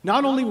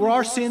 Not only were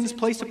our sins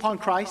placed upon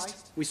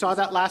Christ, we saw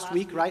that last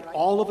week, right?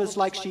 All of us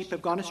like sheep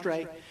have gone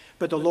astray,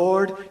 but the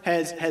Lord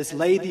has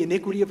laid the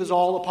iniquity of us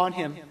all upon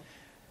him.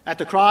 At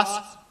the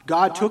cross,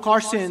 God took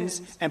our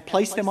sins and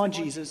placed them on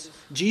Jesus.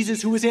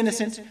 Jesus, who was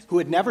innocent, who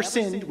had never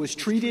sinned, was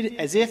treated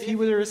as if he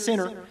were a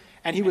sinner,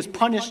 and he was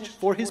punished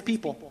for his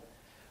people.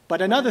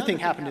 But another thing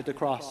happened at the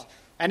cross,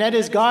 and that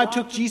is God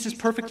took Jesus'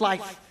 perfect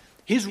life,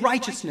 his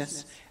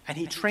righteousness, and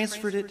he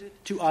transferred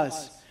it to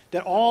us,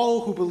 that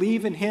all who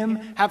believe in him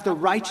have the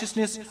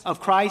righteousness of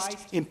Christ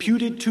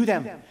imputed to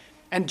them.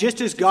 And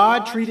just as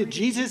God treated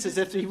Jesus as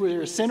if he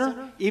were a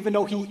sinner, even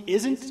though he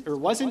isn't or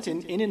wasn't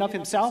in and of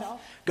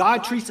himself,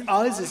 God treats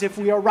us as if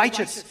we are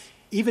righteous,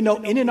 even though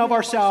in and of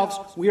ourselves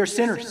we are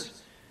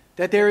sinners.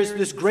 That there is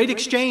this great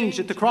exchange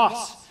at the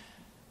cross,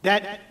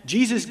 that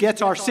Jesus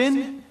gets our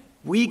sin,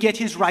 we get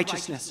his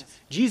righteousness.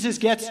 Jesus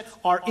gets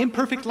our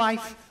imperfect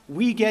life,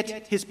 we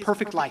get his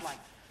perfect life.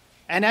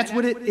 And that's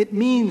what it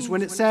means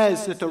when it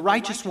says that the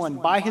righteous one,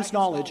 by his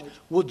knowledge,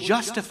 will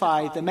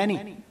justify the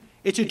many.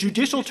 It's a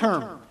judicial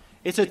term.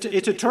 It's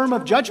a term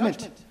of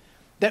judgment.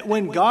 That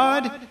when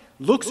God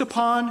looks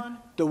upon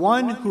the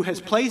one who has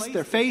placed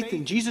their faith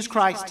in Jesus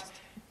Christ,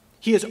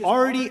 he has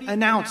already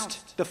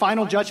announced the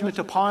final judgment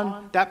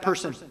upon that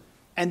person.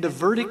 And the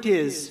verdict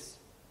is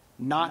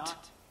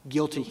not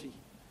guilty.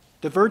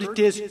 The verdict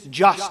is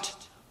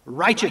just,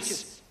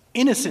 righteous,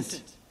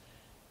 innocent.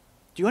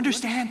 Do you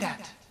understand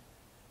that?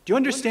 Do you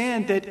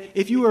understand that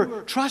if you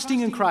are trusting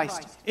in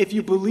Christ, if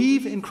you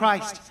believe in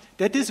Christ,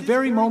 that this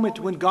very moment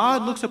when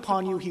God looks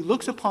upon you, he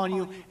looks upon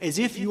you as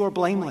if you are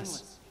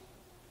blameless?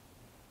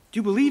 Do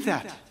you believe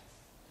that?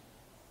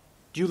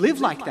 Do you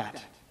live like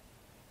that?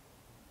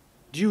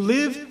 Do you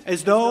live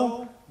as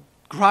though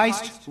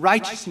Christ's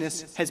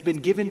righteousness has been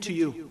given to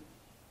you?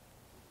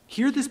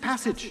 Hear this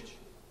passage.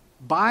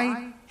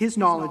 By his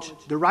knowledge,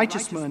 the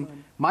righteous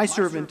one, my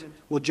servant,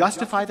 will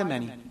justify the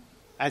many,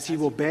 as he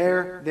will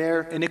bear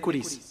their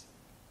iniquities.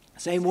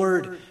 Same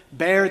word,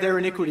 bear their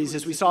iniquities,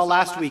 as we saw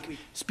last week,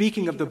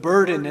 speaking of the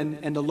burden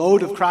and the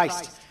load of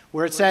Christ,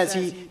 where it says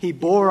he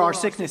bore our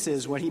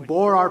sicknesses, when he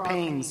bore our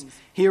pains.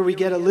 Here we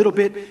get a little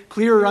bit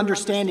clearer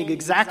understanding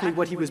exactly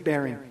what he was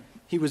bearing.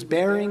 He was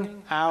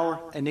bearing our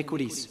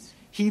iniquities.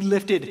 He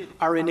lifted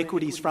our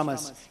iniquities from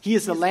us. He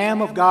is the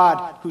Lamb of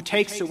God who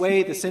takes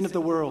away the sin of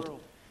the world.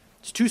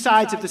 It's two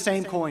sides of the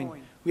same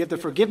coin. We have the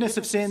forgiveness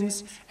of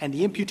sins and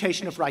the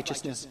imputation of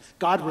righteousness.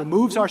 God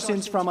removes our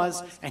sins from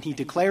us, and he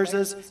declares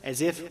us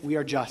as if we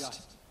are just.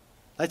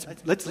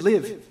 Let's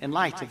live in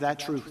light of that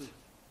truth.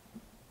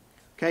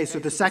 Okay, so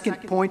the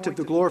second point of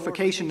the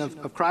glorification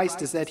of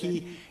Christ is that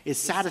he is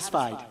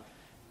satisfied.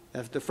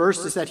 The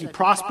first is that he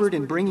prospered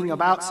in bringing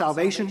about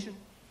salvation.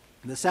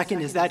 The second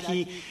is that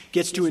he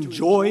gets to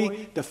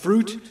enjoy the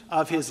fruit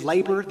of his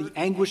labor, the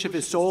anguish of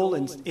his soul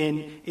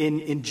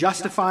in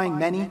justifying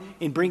many,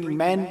 in bringing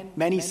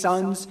many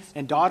sons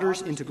and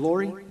daughters into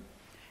glory.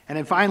 And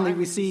then finally,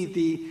 we see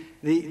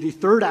the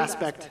third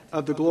aspect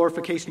of the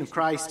glorification of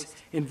Christ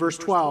in verse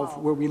 12,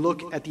 where we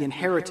look at the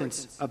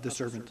inheritance of the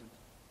servant.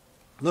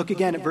 Look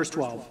again at verse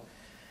 12.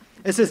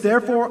 It says,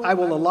 "Therefore I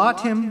will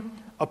allot him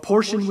a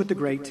portion with the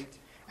great,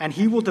 and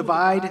he will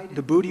divide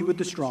the booty with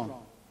the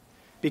strong,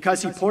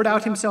 because he poured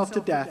out himself to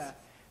death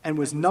and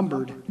was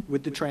numbered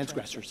with the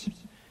transgressors."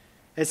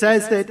 It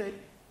says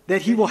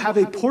that he will have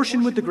a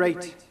portion with the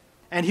great,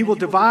 and he will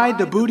divide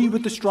the booty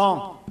with the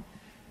strong.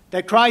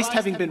 That Christ,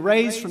 having been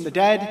raised from the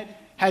dead,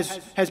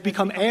 has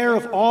become heir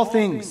of all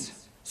things.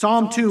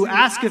 Psalm 2,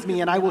 "Ask of me,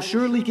 and I will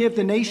surely give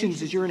the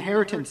nations as your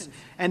inheritance,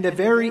 and the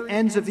very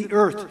ends of the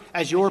earth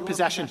as your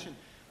possession."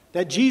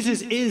 That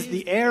Jesus is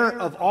the heir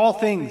of all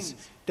things.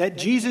 That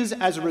Jesus,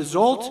 as a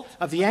result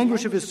of the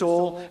anguish of his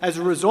soul, as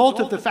a result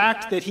of the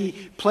fact that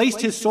he placed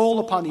his soul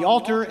upon the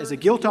altar as a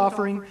guilt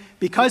offering,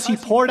 because he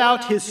poured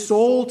out his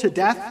soul to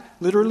death,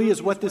 literally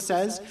is what this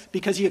says,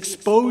 because he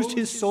exposed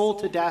his soul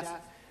to death,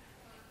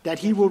 that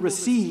he will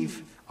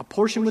receive a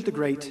portion with the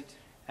great,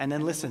 and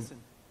then listen,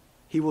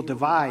 he will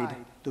divide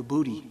the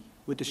booty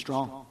with the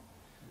strong.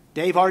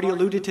 Dave already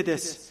alluded to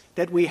this,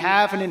 that we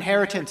have an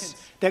inheritance,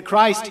 that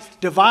Christ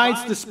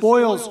divides the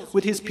spoils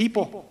with his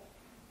people.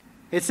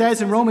 It says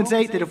in Romans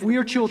 8 that if we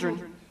are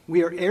children,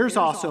 we are heirs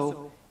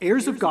also,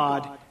 heirs of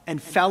God,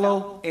 and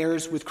fellow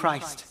heirs with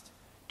Christ.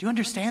 Do you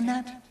understand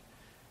that?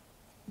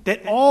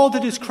 That all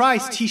that is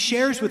Christ, he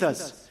shares with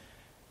us.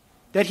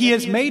 That he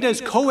has made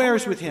us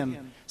co-heirs with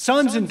him,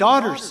 sons and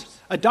daughters,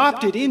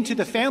 adopted into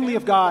the family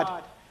of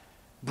God,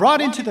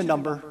 brought into the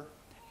number,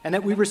 and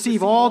that we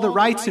receive all the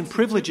rights and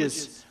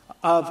privileges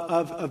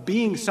of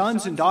being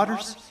sons and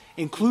daughters,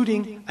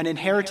 including an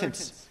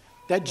inheritance.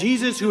 That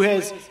Jesus, who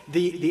is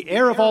the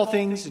heir of all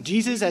things,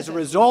 Jesus, as a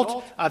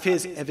result of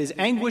his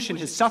anguish and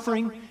his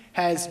suffering,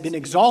 has been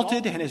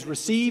exalted and has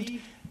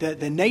received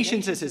the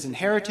nations as his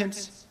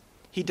inheritance.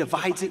 He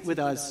divides it with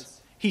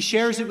us. He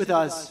shares it with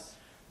us.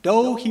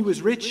 Though he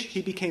was rich,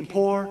 he became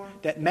poor,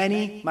 that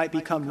many might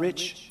become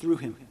rich through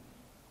him.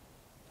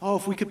 Oh,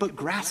 if we could but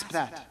grasp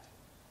that.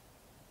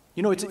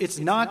 You know, it's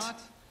not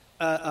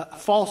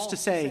false to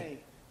say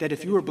that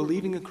if you are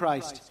believing in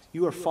Christ,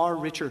 you are far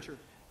richer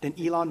than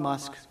Elon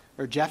Musk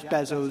or Jeff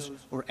Bezos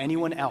or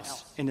anyone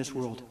else in this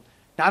world.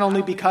 Not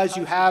only because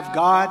you have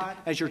God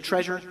as your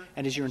treasure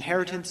and as your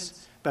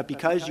inheritance, but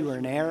because you are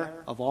an heir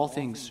of all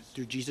things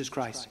through Jesus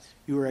Christ.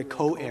 You are a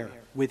co-heir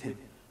with him.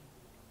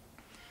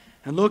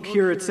 And look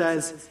here, it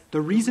says,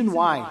 the reason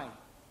why.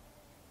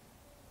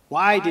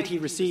 Why did he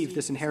receive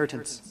this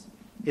inheritance?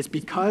 It's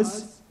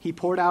because he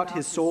poured out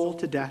his soul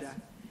to death,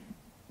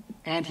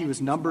 and he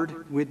was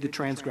numbered with the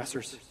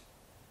transgressors.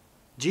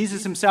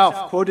 Jesus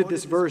himself quoted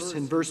this verse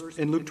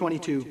in Luke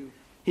 22.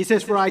 He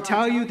says, "For I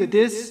tell you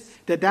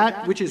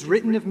that which is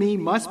written of me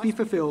must be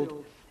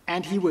fulfilled,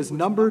 and he was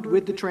numbered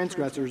with the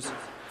transgressors,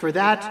 for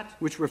that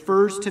which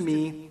refers to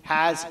me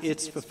has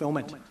its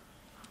fulfillment."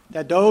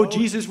 That though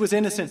Jesus was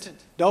innocent,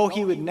 though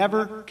he would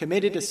never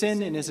committed a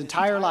sin in his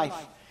entire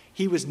life,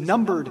 he was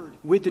numbered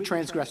with the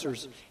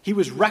transgressors. He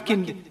was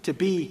reckoned to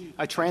be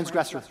a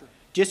transgressor.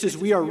 Just as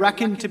we are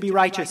reckoned to be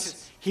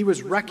righteous, he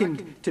was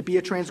reckoned to be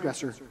a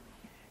transgressor.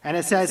 And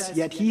it says,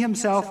 "Yet he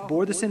himself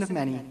bore the sin of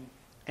many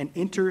and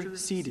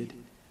interceded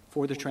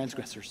for the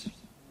transgressors."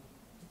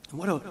 And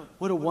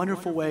what a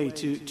wonderful way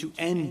to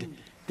end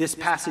this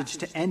passage,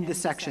 to end this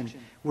section,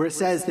 where it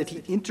says that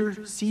he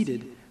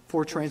interceded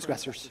for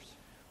transgressors.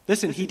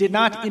 Listen, he did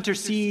not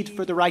intercede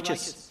for the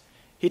righteous.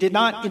 He did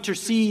not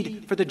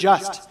intercede for the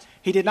just.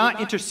 He did not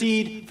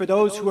intercede for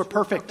those who are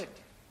perfect.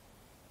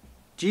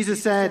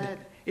 Jesus said,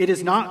 "It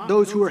is not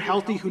those who are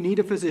healthy who need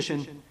a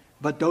physician,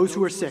 but those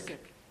who are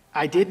sick.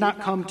 I did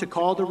not come to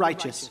call the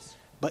righteous,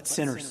 but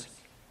sinners."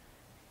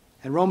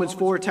 And Romans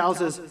 4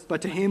 tells us,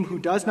 "But to him who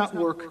does not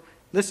work,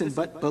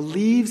 but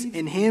believes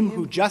in him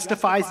who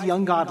justifies the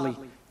ungodly,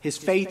 his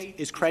faith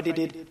is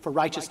credited for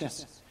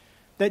righteousness."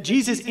 That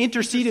Jesus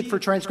interceded for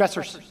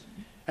transgressors.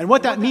 And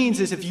what that means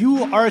is if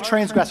you are a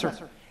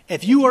transgressor,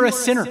 if you are a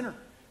sinner,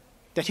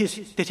 that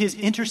his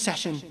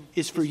intercession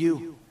is for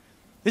you.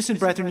 Listen,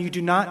 brethren, you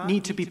do not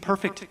need to be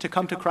perfect to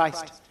come to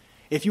Christ.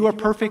 If you are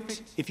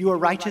perfect, if you are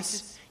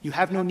righteous, you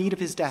have no need of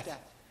his death.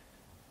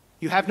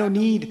 You have no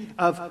need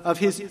of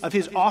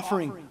his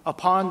offering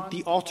upon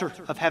the altar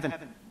of heaven.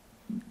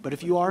 But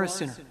if you are a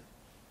sinner,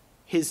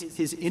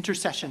 his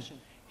intercession,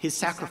 his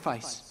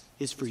sacrifice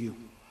is for you.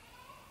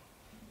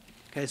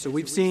 Okay, so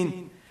we've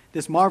seen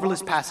this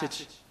marvelous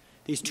passage,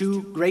 these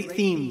two great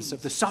themes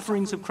of the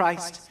sufferings of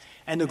Christ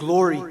and the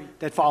glory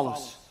that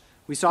follows.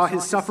 We saw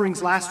his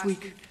sufferings last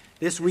week.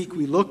 This week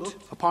we looked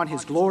upon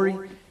his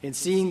glory in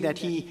seeing that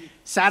he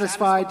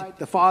satisfied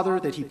the Father,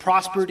 that he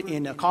prospered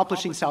in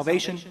accomplishing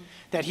salvation,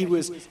 that he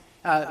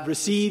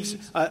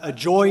receives a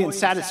joy and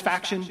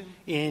satisfaction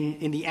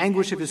in the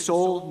anguish of his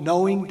soul,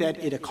 knowing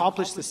that it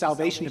accomplished the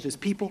salvation of his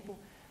people,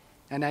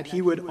 and that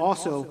he would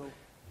also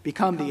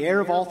become the heir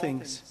of all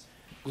things,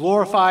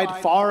 glorified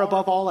far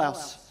above all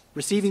else,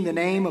 receiving the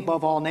name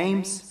above all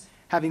names,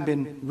 having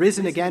been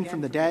risen again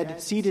from the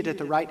dead, seated at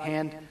the right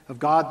hand of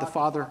God the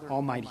Father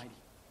Almighty.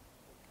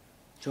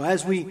 So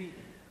as we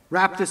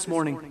wrap this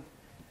morning,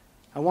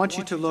 I want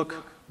you to look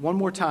one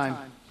more time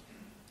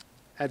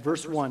at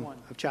verse 1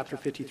 of chapter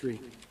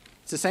 53.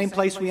 It's the same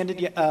place we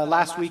ended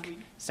last week,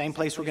 same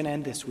place we're going to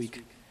end this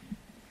week.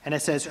 And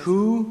it says,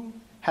 "Who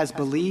has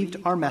believed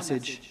our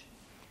message,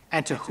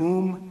 and to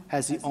whom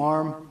has the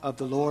arm of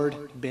the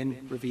Lord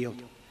been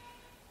revealed?"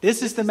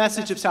 This is the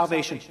message of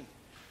salvation.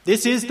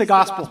 This is the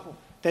gospel,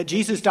 that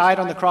Jesus died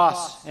on the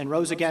cross and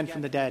rose again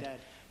from the dead.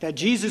 That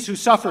Jesus who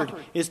suffered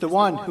is the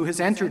one who has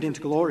entered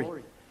into glory.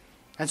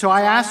 And so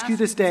I ask you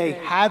this day,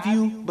 have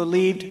you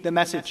believed the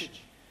message?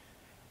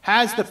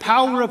 Has the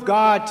power of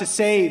God to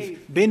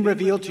save been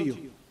revealed to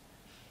you?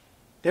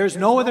 There is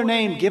no other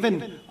name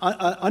given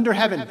under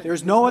heaven. There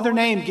is no other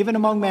name given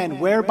among men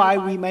whereby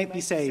we might be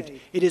saved.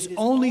 It is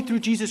only through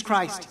Jesus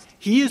Christ.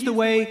 He is the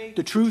way,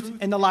 the truth,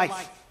 and the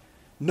life.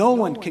 No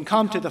one can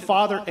come to the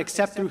Father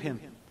except through him.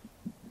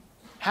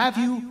 Have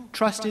you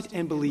trusted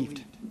and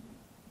believed?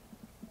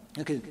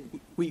 Okay,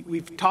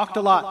 we've talked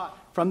a lot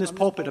from this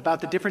pulpit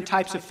about the different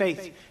types of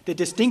faith, the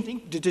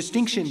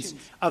distinctions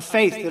of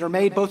faith that are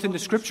made both in the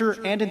Scripture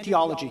and in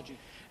theology.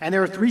 And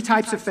there are three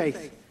types of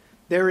faith.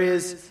 There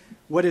is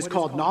what is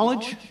called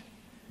knowledge,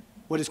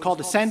 what is called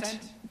assent,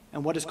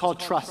 and what is called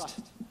trust.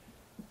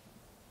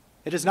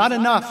 It is not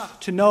enough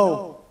to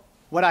know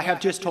what I have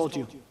just told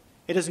you.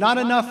 It is not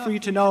enough for you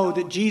to know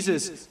that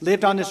Jesus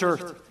lived on this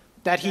earth,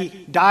 that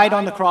he died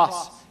on the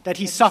cross, that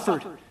he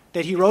suffered,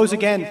 that he rose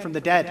again from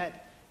the dead.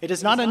 It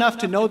is not enough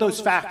to know those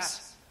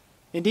facts.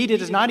 Indeed,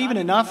 it is not even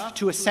enough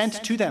to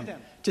assent to them,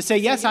 to say,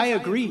 yes, I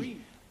agree.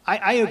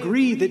 I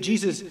agree that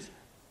Jesus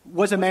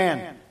was a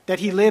man, that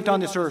he lived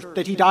on this earth,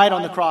 that he died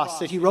on the cross,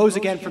 that he rose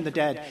again from the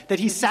dead, that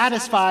he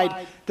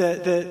satisfied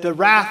the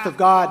wrath of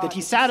God, that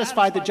he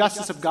satisfied the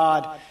justice of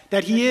God,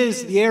 that he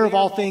is the heir of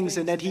all things,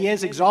 and that he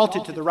is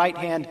exalted to the right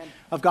hand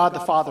of God the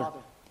Father.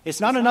 It's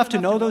not enough to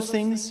know those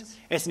things.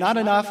 It's not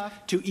enough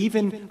to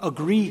even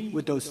agree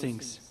with those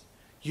things.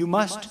 You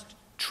must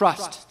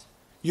trust.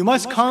 You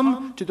must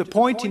come to the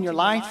point in your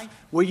life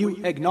where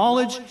you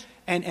acknowledge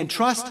and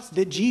trust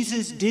that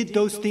Jesus did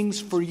those things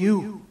for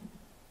you?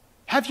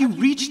 Have you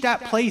reached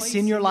that place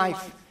in your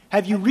life?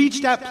 Have you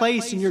reached that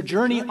place in your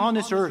journey on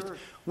this earth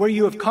where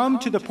you have come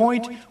to the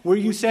point where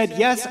you said,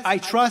 yes, I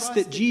trust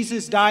that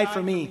Jesus died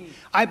for me.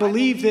 I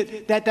believe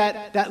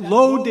that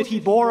load that he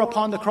bore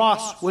upon the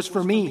cross was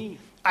for me.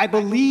 I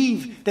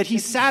believe that he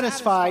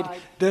satisfied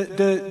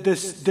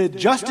the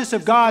justice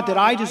of God that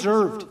I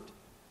deserved.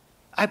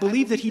 I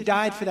believe that he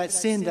died for that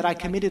sin that I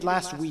committed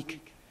last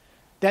week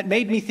that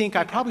made me think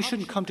I probably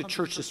shouldn't come to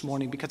church this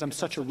morning because I'm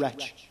such a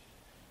wretch.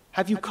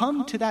 Have you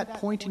come to that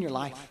point in your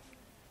life?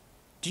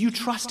 Do you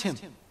trust him?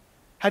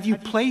 Have you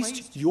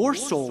placed your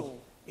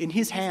soul in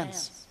his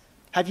hands?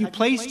 Have you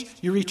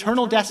placed your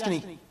eternal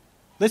destiny?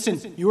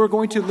 Listen, you are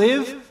going to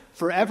live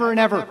forever and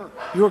ever.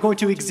 You are going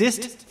to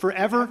exist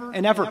forever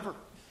and ever.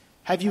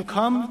 Have you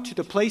come to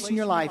the place in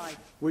your life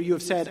where you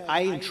have said,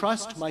 I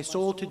entrust my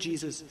soul to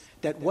Jesus,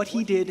 that what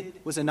he did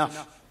was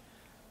enough,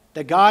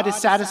 that God is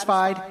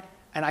satisfied,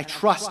 and I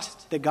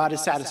trust that God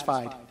is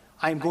satisfied.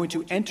 I am going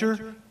to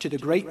enter to the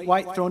great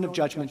white throne of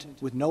judgment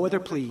with no other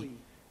plea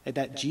than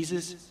that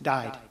Jesus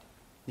died.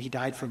 He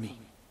died for me.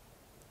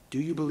 Do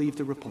you believe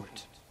the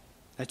report?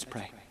 Let's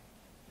pray.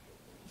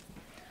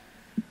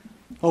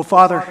 Oh,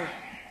 Father,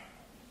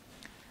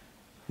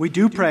 we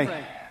do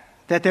pray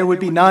that there would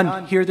be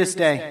none here this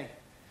day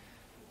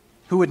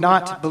who would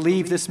not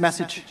believe this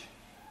message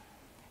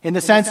in the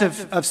sense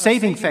of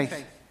saving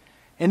faith,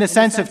 in the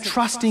sense of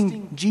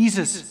trusting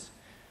Jesus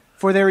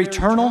for their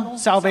eternal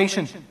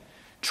salvation,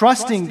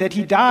 trusting that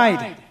he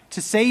died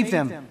to save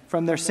them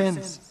from their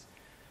sins.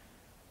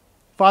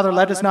 Father,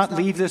 let us not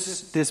leave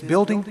this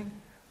building,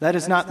 let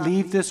us not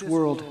leave this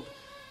world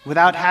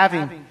without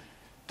having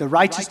the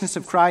righteousness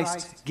of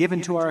Christ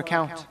given to our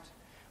account,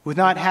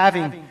 without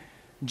having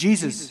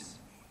Jesus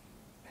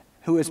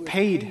who has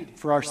paid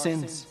for our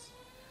sins.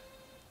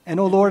 And,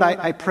 oh Lord,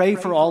 I pray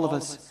for all of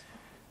us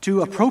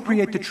to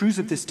appropriate the truths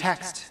of this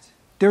text.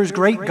 There is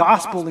great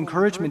gospel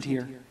encouragement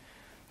here.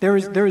 There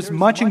is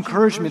much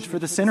encouragement for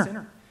the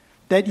sinner,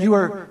 that you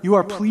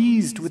are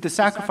pleased with the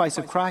sacrifice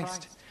of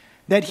Christ,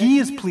 that he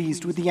is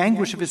pleased with the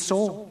anguish of his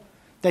soul,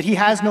 that he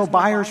has no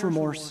buyer's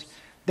remorse,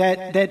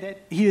 that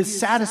he is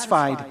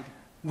satisfied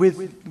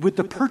with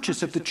the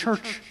purchase of the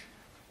church,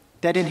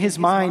 that in his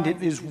mind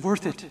it is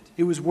worth it.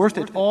 It was worth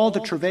it. All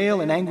the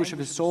travail and anguish of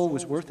his soul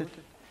was worth it.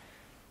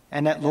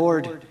 And that,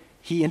 Lord,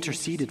 he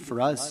interceded for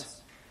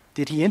us.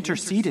 That he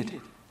interceded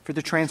for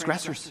the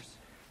transgressors.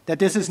 That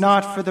this is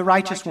not for the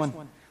righteous one.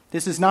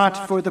 This is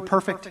not for the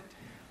perfect.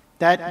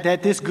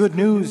 That this good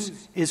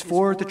news is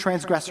for the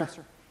transgressor.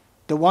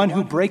 The one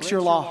who breaks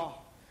your law.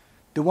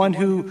 The one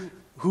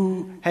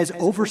who has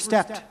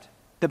overstepped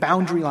the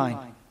boundary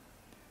line.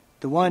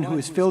 The one who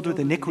is filled with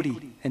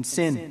iniquity and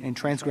sin and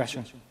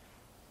transgression.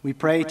 We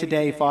pray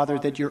today, Father,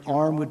 that your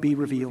arm would be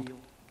revealed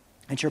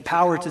and your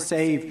power to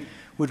save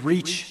would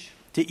reach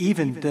to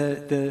even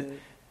the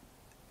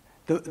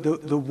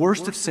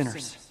worst of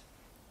sinners,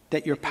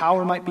 that your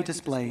power might be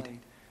displayed,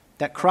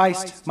 that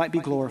Christ might be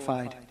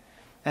glorified,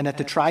 and that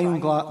the triune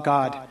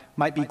God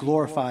might be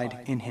glorified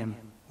in him.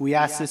 We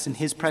ask this in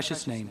his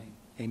precious name.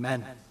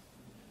 Amen.